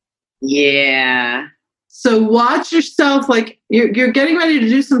 right? Yeah. So watch yourself, like you're getting ready to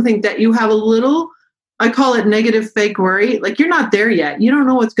do something that you have a little, I call it negative fake worry. Like you're not there yet. You don't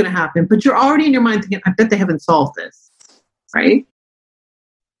know what's going to happen, but you're already in your mind thinking, I bet they haven't solved this, right?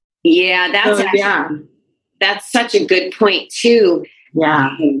 Yeah, that's such a good point too.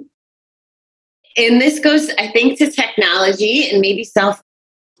 Yeah. And this goes, I think, to technology and maybe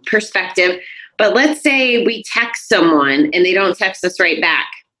self-perspective. But let's say we text someone and they don't text us right back.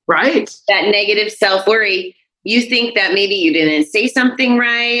 Right. That negative self-worry, you think that maybe you didn't say something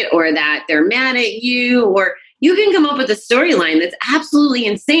right, or that they're mad at you, or you can come up with a storyline that's absolutely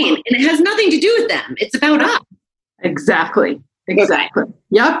insane. And it has nothing to do with them. It's about us. Exactly. Okay.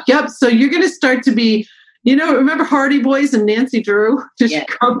 Yep. So you're going to start to be, remember Hardy Boys and Nancy Drew? Yeah.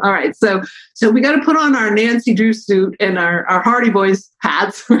 All right. So we got to put on our Nancy Drew suit and our Hardy Boys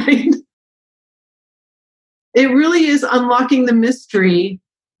hats, right? It really is unlocking the mystery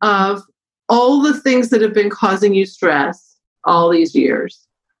of all the things that have been causing you stress all these years.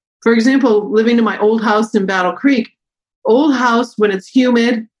 For example, living in my old house in Battle Creek, old house, when it's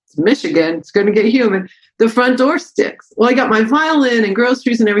humid, it's Michigan, it's going to get humid, the front door sticks. Well, I got my violin and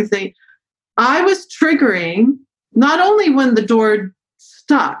groceries and everything. I was triggering not only when the door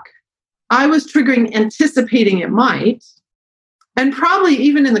stuck, I was triggering anticipating it might. And probably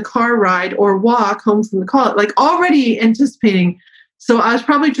even in the car ride or walk home from the call, like already anticipating. So I was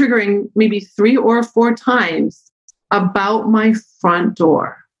probably triggering maybe 3 or 4 times about my front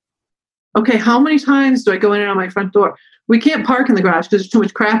door. Okay, how many times do I go in and out my front door? We can't park in the garage because there's too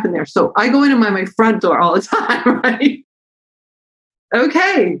much crap in there. So I go in and my front door all the time, right?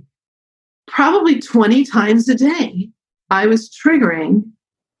 Okay, probably 20 times a day, I was triggering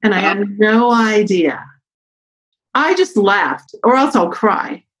and I had no idea. I just laughed, or else I'll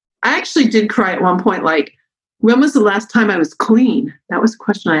cry. I actually did cry at one point, like, when was the last time I was clean? That was the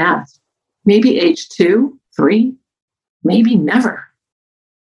question I asked. Maybe age 2, 3, maybe never.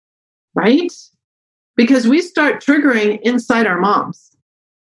 Right? Because we start triggering inside our moms.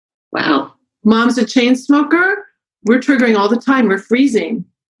 Wow. Mom's a chain smoker. We're triggering all the time. We're freezing.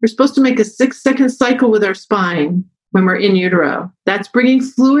 We're supposed to make a 6-second cycle with our spine when we're in utero. That's bringing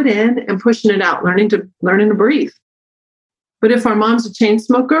fluid in and pushing it out, learning to breathe. But if our mom's a chain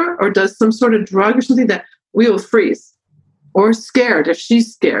smoker or does some sort of drug or something, that we will freeze. Or scared. If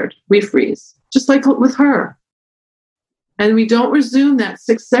she's scared, we freeze. Just like with her. And we don't resume that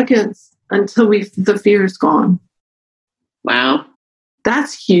 6 seconds until the fear is gone. Wow.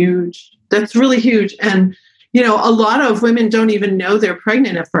 That's huge. That's really huge. And, you know, a lot of women don't even know they're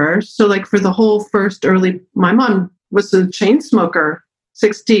pregnant at first. So like for the whole first my mom was a chain smoker.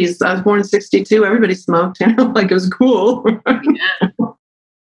 60s. I was born in 62. Everybody smoked, you know, like it was cool. Yeah.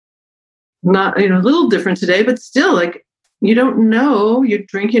 Not, you know, a little different today, but still, like, you don't know you're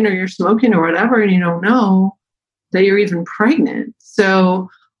drinking or you're smoking or whatever, and you don't know that you're even pregnant. So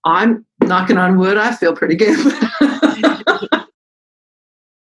I'm knocking on wood. I feel pretty good.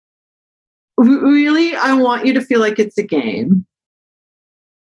 Really, I want you to feel like it's a game.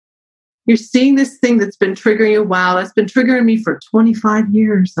 You're seeing this thing that's been triggering you. Wow, that's been triggering me for 25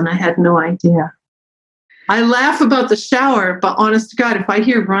 years, and I had no idea. I laugh about the shower, but honest to God, if I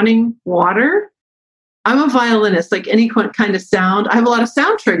hear running water, I'm a violinist, like any kind of sound. I have a lot of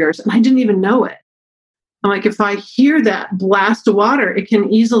sound triggers, and I didn't even know it. I'm like, if I hear that blast of water, it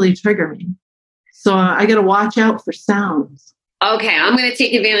can easily trigger me. So I got to watch out for sounds. Okay, I'm going to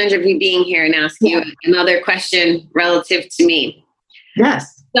take advantage of you being here and ask you another question relative to me.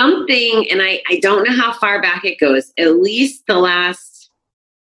 Yes. Something, and I don't know how far back it goes, at least the last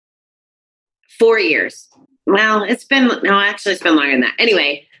 4 years. Well, it's been longer than that.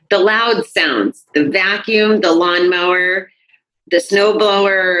 Anyway, the loud sounds, the vacuum, the lawnmower, the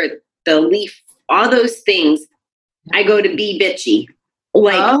snowblower, the leaf, all those things, I go to be bitchy.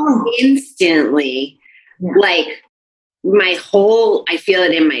 Like instantly. Yeah. Like I feel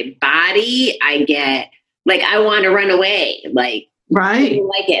it in my body. I get, like, I want to run away. Like, right. I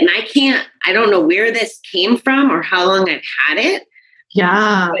like it. And I don't know where this came from or how long I've had it.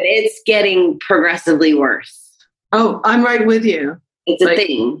 Yeah. But it's getting progressively worse. Oh, I'm right with you. It's a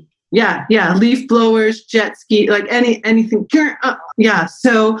thing. Yeah. Yeah. Leaf blowers, jet ski, like anything. Yeah.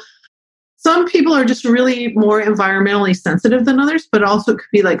 So some people are just really more environmentally sensitive than others, but also it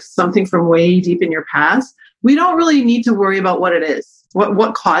could be like something from way deep in your past. We don't really need to worry about what it is,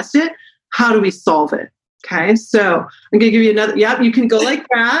 what caused it. How do we solve it? Okay. So I'm going to give you another. Yep. You can go like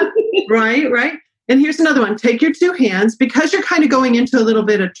that. Right. And here's another one. Take your 2 hands, because you're kind of going into a little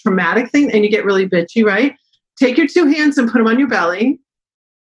bit of traumatic thing and you get really bitchy, right? Take your 2 hands and put them on your belly.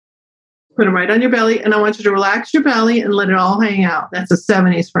 Put them right on your belly. And I want you to relax your belly and let it all hang out. That's a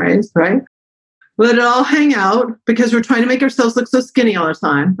 70s phrase, right? Let it all hang out, because we're trying to make ourselves look so skinny all the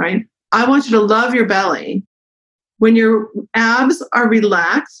time, right? I want you to love your belly. When your abs are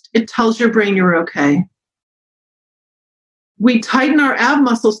relaxed, it tells your brain you're okay. We tighten our ab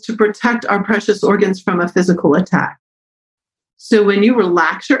muscles to protect our precious organs from a physical attack. So when you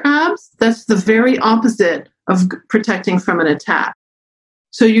relax your abs, that's the very opposite of protecting from an attack.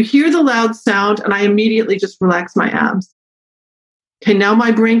 So you hear the loud sound, and I immediately just relax my abs. Okay, now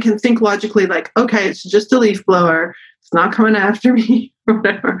my brain can think logically, like, okay, it's just a leaf blower. It's not coming after me or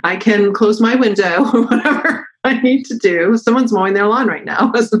whatever. I can close my window or whatever I need to do. Someone's mowing their lawn right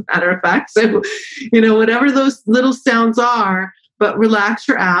now, as a matter of fact. So, whatever those little sounds are, but relax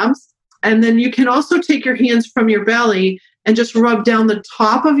your abs. And then you can also take your hands from your belly and just rub down the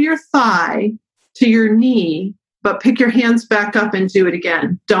top of your thigh to your knee, but pick your hands back up and do it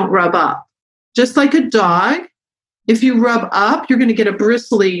again. Don't rub up. Just like a dog, if you rub up, you're going to get a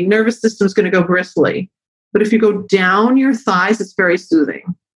bristly, nervous system's going to go bristly. But if you go down your thighs, it's very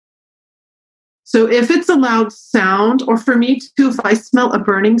soothing. So if it's a loud sound, or for me too, if I smell a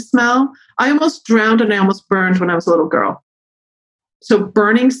burning smell, I almost drowned and I almost burned when I was a little girl. So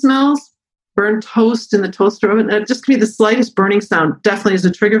burning smells, burnt toast in the toaster oven, it just could be the slightest burning sound, definitely is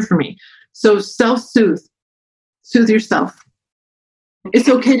a trigger for me. So self-soothe. Soothe yourself. It's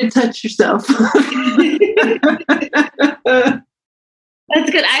okay to touch yourself. That's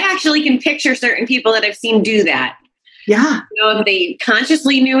good. I actually can picture certain people that I've seen do that. Yeah. I don't know if they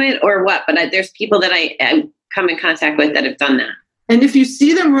consciously knew it or what, but there's people that I come in contact with that have done that. And if you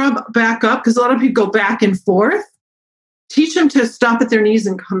see them rub back up, because a lot of people go back and forth, teach them to stop at their knees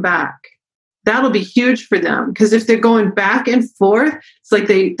and come back. That'll be huge for them. Because if they're going back and forth, it's like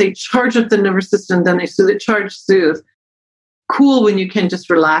they charge up the nervous system, then they soothe it, charge, soothe. Cool when you can just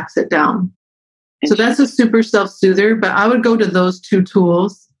relax it down. So that's a super self-soother, but I would go to those two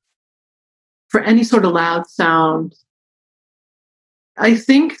tools for any sort of loud sound. I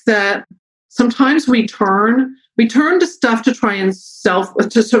think that sometimes we turn to stuff to try and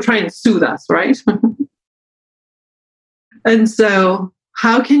soothe us, right? And so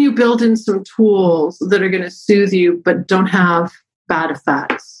how can you build in some tools that are going to soothe you but don't have bad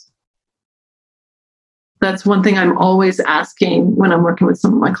effects? That's one thing I'm always asking when I'm working with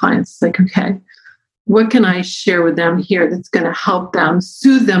some of my clients. It's like, okay, what can I share with them here that's going to help them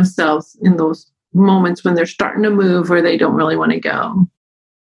soothe themselves in those moments when they're starting to move or they don't really want to go?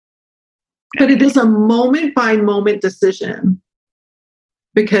 But it is a moment by moment decision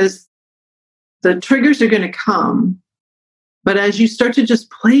because the triggers are going to come. But as you start to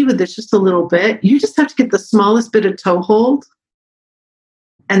just play with this just a little bit, you just have to get the smallest bit of toehold.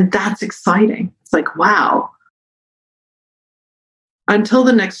 And that's exciting. It's like, wow. Until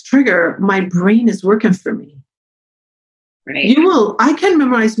the next trigger, my brain is working for me. Right. I can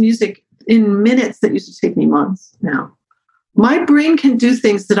memorize music in minutes that used to take me months now. My brain can do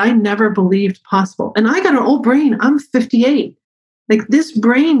things that I never believed possible. And I got an old brain. I'm 58. Like this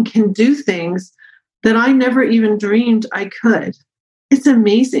brain can do things that I never even dreamed I could. It's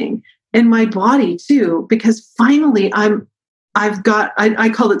amazing. And my body too, because finally I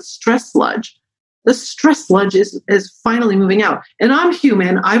call it stress sludge. The stress sludge is finally moving out. And I'm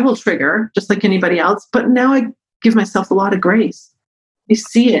human. I will trigger just like anybody else. But now I give myself a lot of grace. You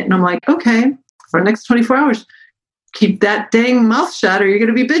see it. And I'm like, okay, for the next 24 hours, keep that dang mouth shut or you're going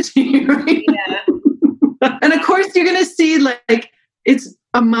to be bitchy. Right? Yeah. And of course, you're going to see like it's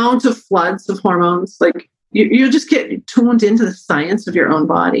amount of floods of hormones. Like you just get tuned into the science of your own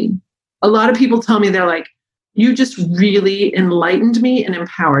body. A lot of people tell me they're like, you just really enlightened me and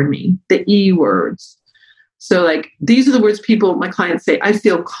empowered me. The E words. So like, these are the words my clients say, I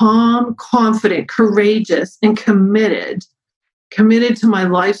feel calm, confident, courageous, and committed to my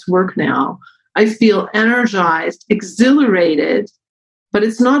life's work now. I feel energized, exhilarated, but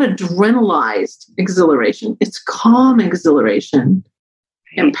it's not adrenalized exhilaration. It's calm exhilaration,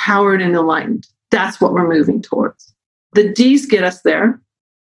 empowered and enlightened. That's what we're moving towards. The D's get us there.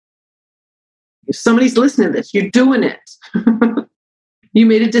 If somebody's listening to this, you're doing it. You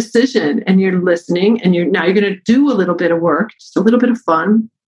made a decision and you're listening and you're going to do a little bit of work, just a little bit of fun,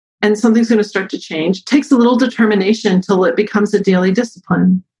 and something's going to start to change. It takes a little determination until it becomes a daily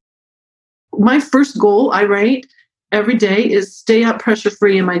discipline. My first goal I write every day is stay up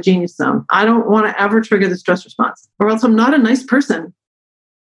pressure-free in my genius zone. I don't want to ever trigger the stress response or else I'm not a nice person.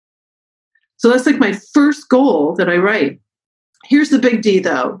 So that's like my first goal that I write. Here's the big D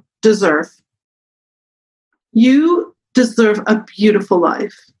though, deserve. You deserve a beautiful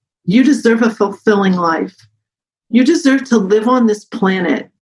life. You deserve a fulfilling life. You deserve to live on this planet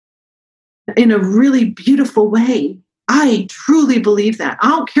in a really beautiful way. I truly believe that. I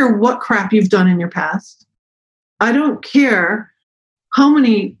don't care what crap you've done in your past. I don't care how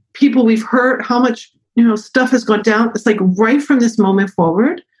many people we've hurt, how much, stuff has gone down. It's like right from this moment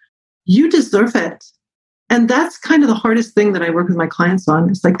forward, you deserve it. And that's kind of the hardest thing that I work with my clients on.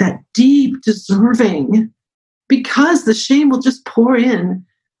 It's like that deep deserving, because the shame will just pour in.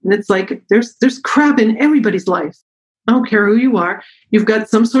 And it's like, there's crap in everybody's life. I don't care who you are. You've got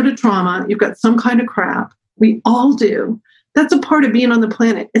some sort of trauma. You've got some kind of crap. We all do. That's a part of being on the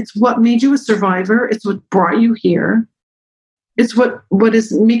planet. It's what made you a survivor. It's what brought you here. It's what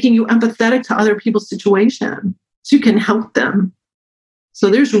is making you empathetic to other people's situation so you can help them. So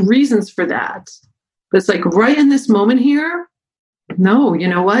there's reasons for that. But it's like right in this moment here, no, you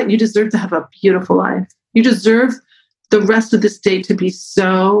know what? You deserve to have a beautiful life. You deserve the rest of this day to be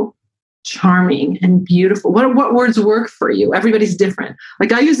so charming and beautiful. What words work for you? Everybody's different.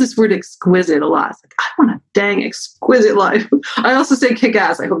 Like I use this word exquisite a lot. It's like, I want a dang exquisite life. I also say kick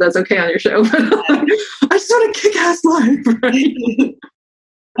ass. I hope that's okay on your show. But I just want a kick ass life. Right?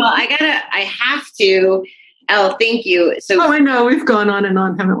 Well, I have to. Elle, thank you. So, I know we've gone on and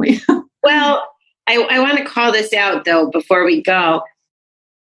on, haven't we? Well, I want to call this out though before we go.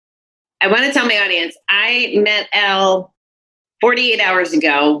 I want to tell my audience I met Elle 48 hours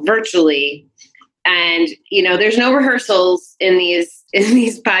ago, virtually, And, there's no rehearsals in these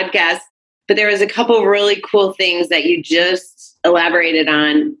podcasts, but there was a couple of really cool things that you just elaborated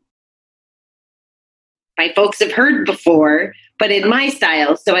on. My folks have heard before, but in my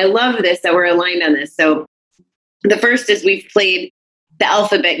style. So I love this that we're aligned on this. So the first is we've played the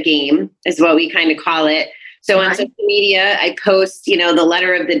alphabet game, is what we kind of call it. So on social media, I post, the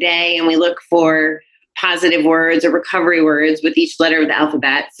letter of the day, and we look for positive words or recovery words with each letter of the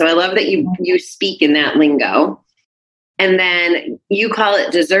alphabet. So I love that you speak in that lingo. And then you call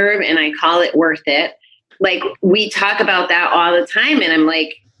it deserve and I call it worth it. Like, we talk about that all the time. And I'm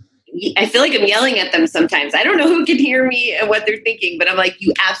like, I feel like I'm yelling at them sometimes. I don't know who can hear me and what they're thinking, but I'm like,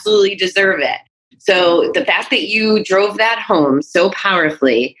 you absolutely deserve it. So the fact that you drove that home so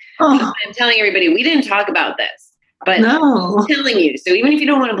powerfully, I'm telling everybody, we didn't talk about this, but I'm telling you. So even if you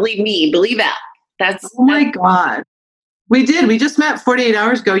don't want to believe me, believe that. Oh my God. We did. We just met 48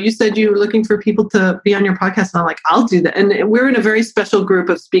 hours ago. You said you were looking for people to be on your podcast. And I'm like, I'll do that. And we're in a very special group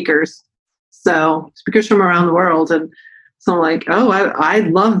of speakers. So speakers from around the world. And so I'm like, I'd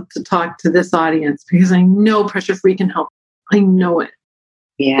love to talk to this audience because I know Pressure Free can help. I know it.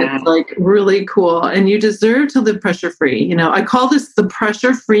 Yeah. It's like really cool. And you deserve to live pressure free. I call this the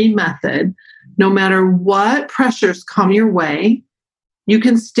pressure free method. No matter what pressures come your way, you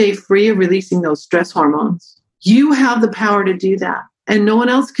can stay free of releasing those stress hormones. You have the power to do that, and no one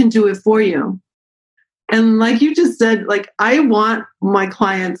else can do it for you. And like you just said, like, I want my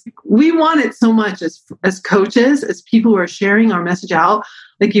clients, we want it so much as coaches, as people who are sharing our message out.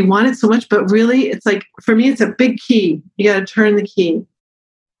 Like, you want it so much, but really it's like, for me, it's a big key. You got to turn the key.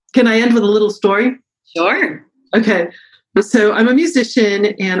 Can I end with a little story? Sure. Okay. So I'm a musician,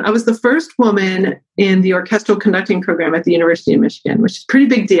 and I was the first woman in the orchestral conducting program at the University of Michigan, which is a pretty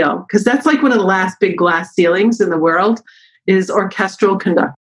big deal because that's like one of the last big glass ceilings in the world is orchestral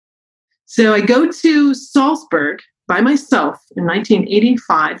conducting. So I go to Salzburg by myself in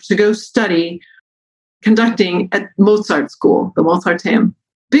 1985 to go study conducting at Mozart School, the Mozarteum.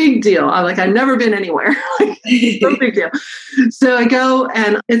 Big deal. I've never been anywhere. No big deal. So I go,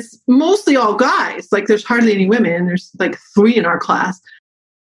 and it's mostly all guys. Like, there's hardly any women. There's like 3 in our class.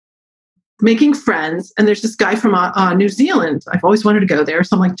 Making friends. And there's this guy from New Zealand. I've always wanted to go there.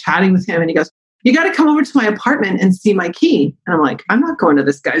 So I'm like chatting with him, and he goes, you got to come over to my apartment and see my key. And I'm like, I'm not going to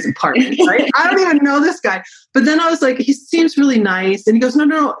this guy's apartment, right? I don't even know this guy. But then I was like, he seems really nice. And he goes,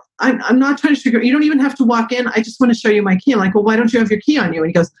 no, I'm not trying to figure. You don't even have to walk in. I just want to show you my key. I'm like, well, why don't you have your key on you? And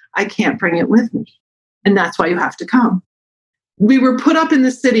he goes, I can't bring it with me. And that's why you have to come. We were put up in the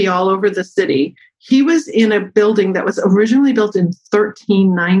city, all over the city. He was in a building that was originally built in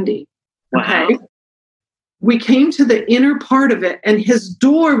 1390. Wow. Okay. We came to the inner part of it, and his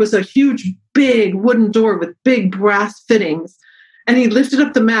door was a huge, big wooden door with big brass fittings. And he lifted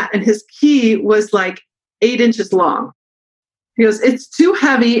up the mat, and his key was like 8 inches long. He goes, it's too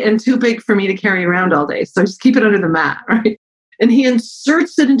heavy and too big for me to carry around all day. So just keep it under the mat, right? And he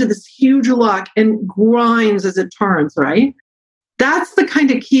inserts it into this huge lock and grinds as it turns, right? That's the kind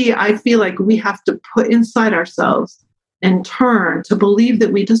of key I feel like we have to put inside ourselves and turn to believe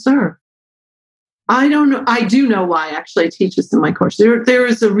that we deserve. I don't know. I do know why, actually. I teach this in my course. There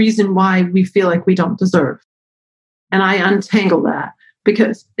is a reason why we feel like we don't deserve. And I untangle that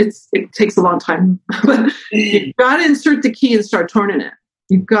because it takes a long time. But you've got to insert the key and start turning it.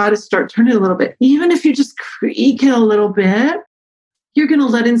 You've got to start turning it a little bit. Even if you just creak it a little bit, you're going to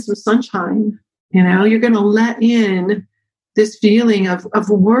let in some sunshine. You're going to let in this feeling of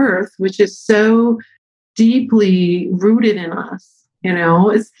worth, which is so deeply rooted in us.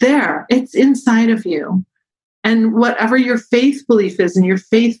 It's there. It's inside of you. And whatever your faith belief is and your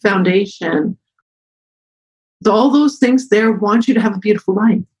faith foundation, all those things there want you to have a beautiful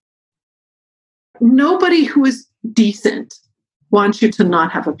life. Nobody who is decent wants you to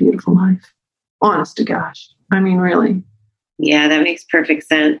not have a beautiful life. Honest to gosh. I mean, really. Yeah, that makes perfect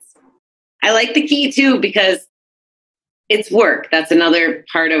sense. I like the key too, because it's work. That's another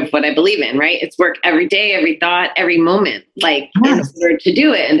part of what I believe in, right? It's work every day, every thought, every moment, like in order to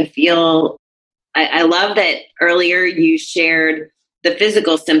do it and to feel. I love that earlier you shared the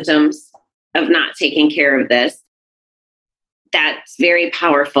physical symptoms of not taking care of this. That's very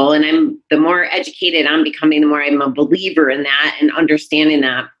powerful. And the more educated I'm becoming, the more I'm a believer in that and understanding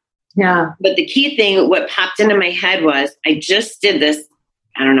that. Yeah. But the key thing, what popped into my head was, I just did this,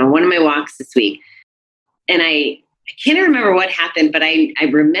 I don't know, one of my walks this week. And I can't remember what happened, but I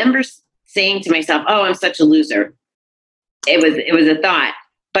remember saying to myself, oh, I'm such a loser. It was a thought,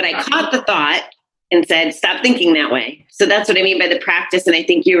 but I caught the thought and said, stop thinking that way. So that's what I mean by the practice. And I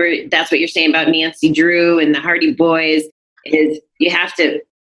think that's what you're saying about Nancy Drew and the Hardy Boys is you have to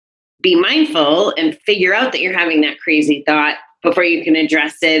be mindful and figure out that you're having that crazy thought before you can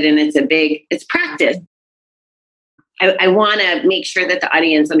address it. And it's practice. I want to make sure that the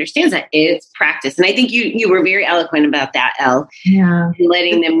audience understands that it's practice. And I think you were very eloquent about that, Elle. Yeah.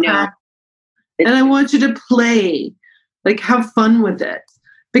 Letting them know. And I want you to play, like have fun with it.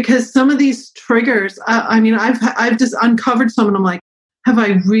 Because some of these triggers, I've just uncovered some and I'm like, have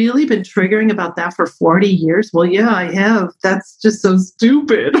I really been triggering about that for 40 years? Well, yeah, I have. That's just so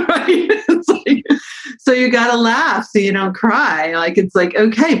stupid, right? It's like, so you got to laugh so you don't cry. Like, it's like,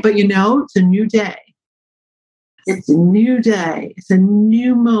 okay, but it's a new day. It's a new day. It's a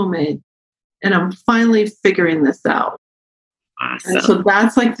new moment. And I'm finally figuring this out. Awesome. And so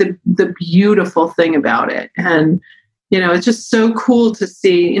that's like the beautiful thing about it. And, it's just so cool to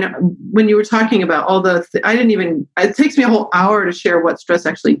see, when you were talking about all it takes me a whole hour to share what stress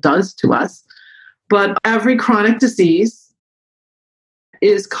actually does to us. But every chronic disease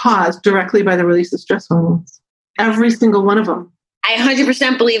is caused directly by the release of stress hormones. Every single one of them. I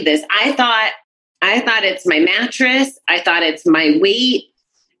 100% believe this. I thought it's my mattress. I thought it's my weight,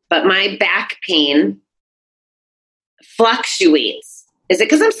 but my back pain fluctuates. Is it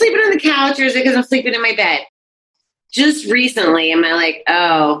because I'm sleeping on the couch or is it because I'm sleeping in my bed? Just recently, am I like,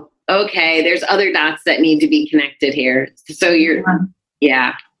 oh, okay, there's other dots that need to be connected here. So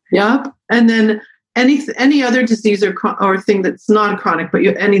yeah. Yep. And then any other disease or thing that's not chronic, but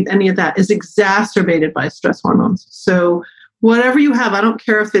any of that is exacerbated by stress hormones. So whatever you have, I don't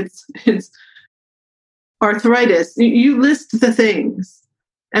care if it's arthritis. You list the things,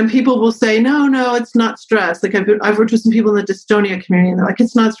 and people will say, no, it's not stress. Like I've worked with some people in the dystonia community, and they're like,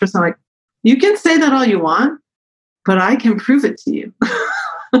 it's not stress. I'm like, you can say that all you want, but I can prove it to you.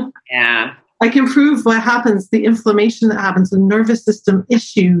 Yeah. I can prove what happens, the inflammation that happens, the nervous system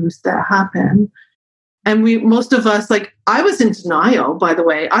issues that happen. And most of us, like I was in denial, by the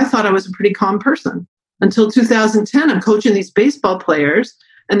way. I thought I was a pretty calm person until 2010. I'm coaching these baseball players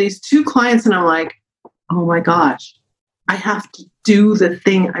and these two clients, and I'm like, oh my gosh, I have to do the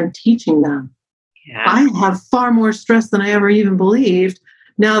thing I'm teaching them. Yeah. I have far more stress than I ever even believed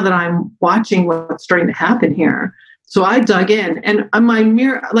now that I'm watching what's starting to happen here. So I dug in, and my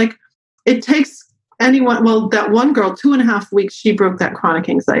mirror, like it takes anyone, well, that one girl, 2.5 weeks, she broke that chronic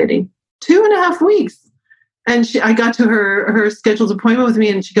anxiety. 2.5 weeks. And I got to her scheduled appointment with me,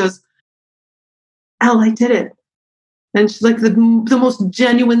 and she goes, Elle, I did it. And she's like the most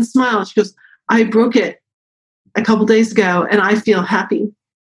genuine smile. She goes, I broke it a couple days ago and I feel happy.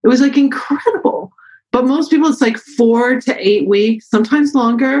 It was like incredible. But most people, it's like 4 to 8 weeks, sometimes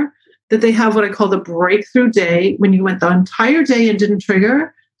longer, that they have what I call the breakthrough day, when you went the entire day and didn't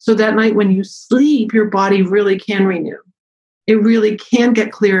trigger. So that night when you sleep, your body really can renew. It really can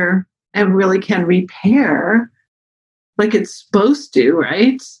get clearer and really can repair like it's supposed to,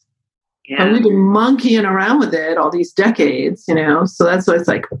 right? Yeah. But we've been monkeying around with it all these decades, so that's why it's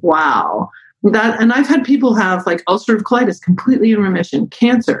like, wow. And I've had people have like ulcerative colitis completely in remission,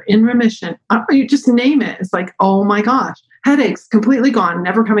 cancer in remission. You just name it. It's like, oh my gosh, headaches completely gone,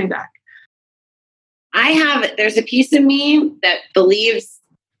 never coming back. There's a piece of me that believes,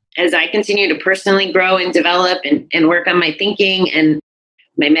 as I continue to personally grow and develop and work on my thinking and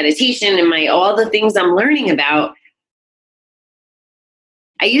my meditation and all the things I'm learning about.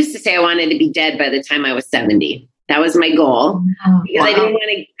 I used to say I wanted to be dead by the time I was 70. That was my goal, because I didn't want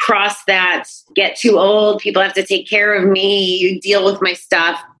to cross that, get too old. People have to take care of me, deal with my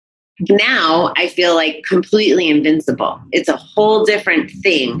stuff. Now I feel like completely invincible. It's a whole different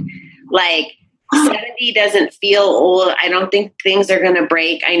thing. Like 70 doesn't feel old. I don't think things are going to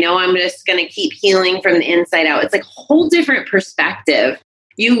break. I know I'm just going to keep healing from the inside out. It's like a whole different perspective.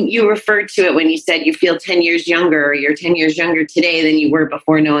 You referred to it when you said you feel 10 years younger, or you're 10 years younger today than you were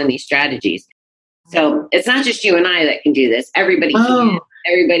before knowing these strategies. So it's not just you and I that can do this. Everybody can.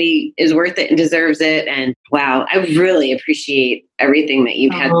 Everybody is worth it and deserves it. And wow, I really appreciate everything that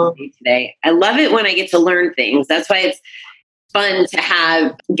you've had to say today. I love it when I get to learn things. That's why it's fun to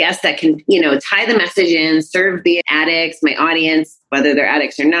have guests that can, tie the message in, serve the addicts, my audience, whether they're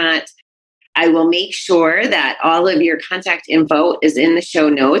addicts or not. I will make sure that all of your contact info is in the show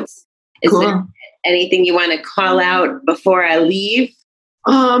notes. Is there anything you want to call out before I leave?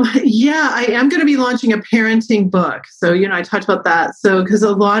 Yeah, I am going to be launching a parenting book. So, I talked about that. So, because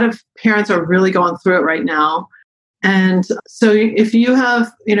a lot of parents are really going through it right now. And so if you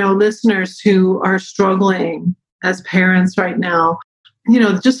have, listeners who are struggling as parents right now,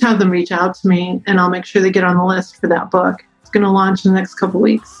 just have them reach out to me and I'll make sure they get on the list for that book. It's going to launch in the next couple of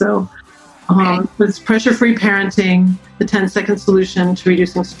weeks. So it's Pressure-Free Parenting, the 10-second solution to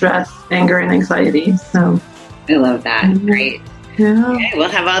reducing stress, anger, and anxiety. So I love that. Great. Yeah. Okay, we'll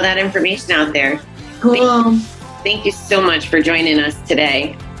have all that information out there. Cool. Thank you so much for joining us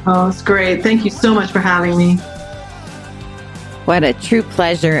today. Oh, it's great. Thank you so much for having me. What a true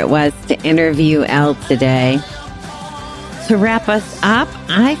pleasure it was to interview Elle today. To wrap us up,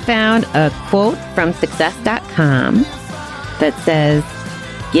 I found a quote from success.com that says,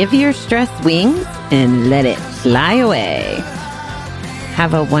 "Give your stress wings and let it fly away."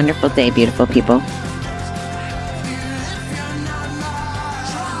 Have a wonderful day, beautiful people.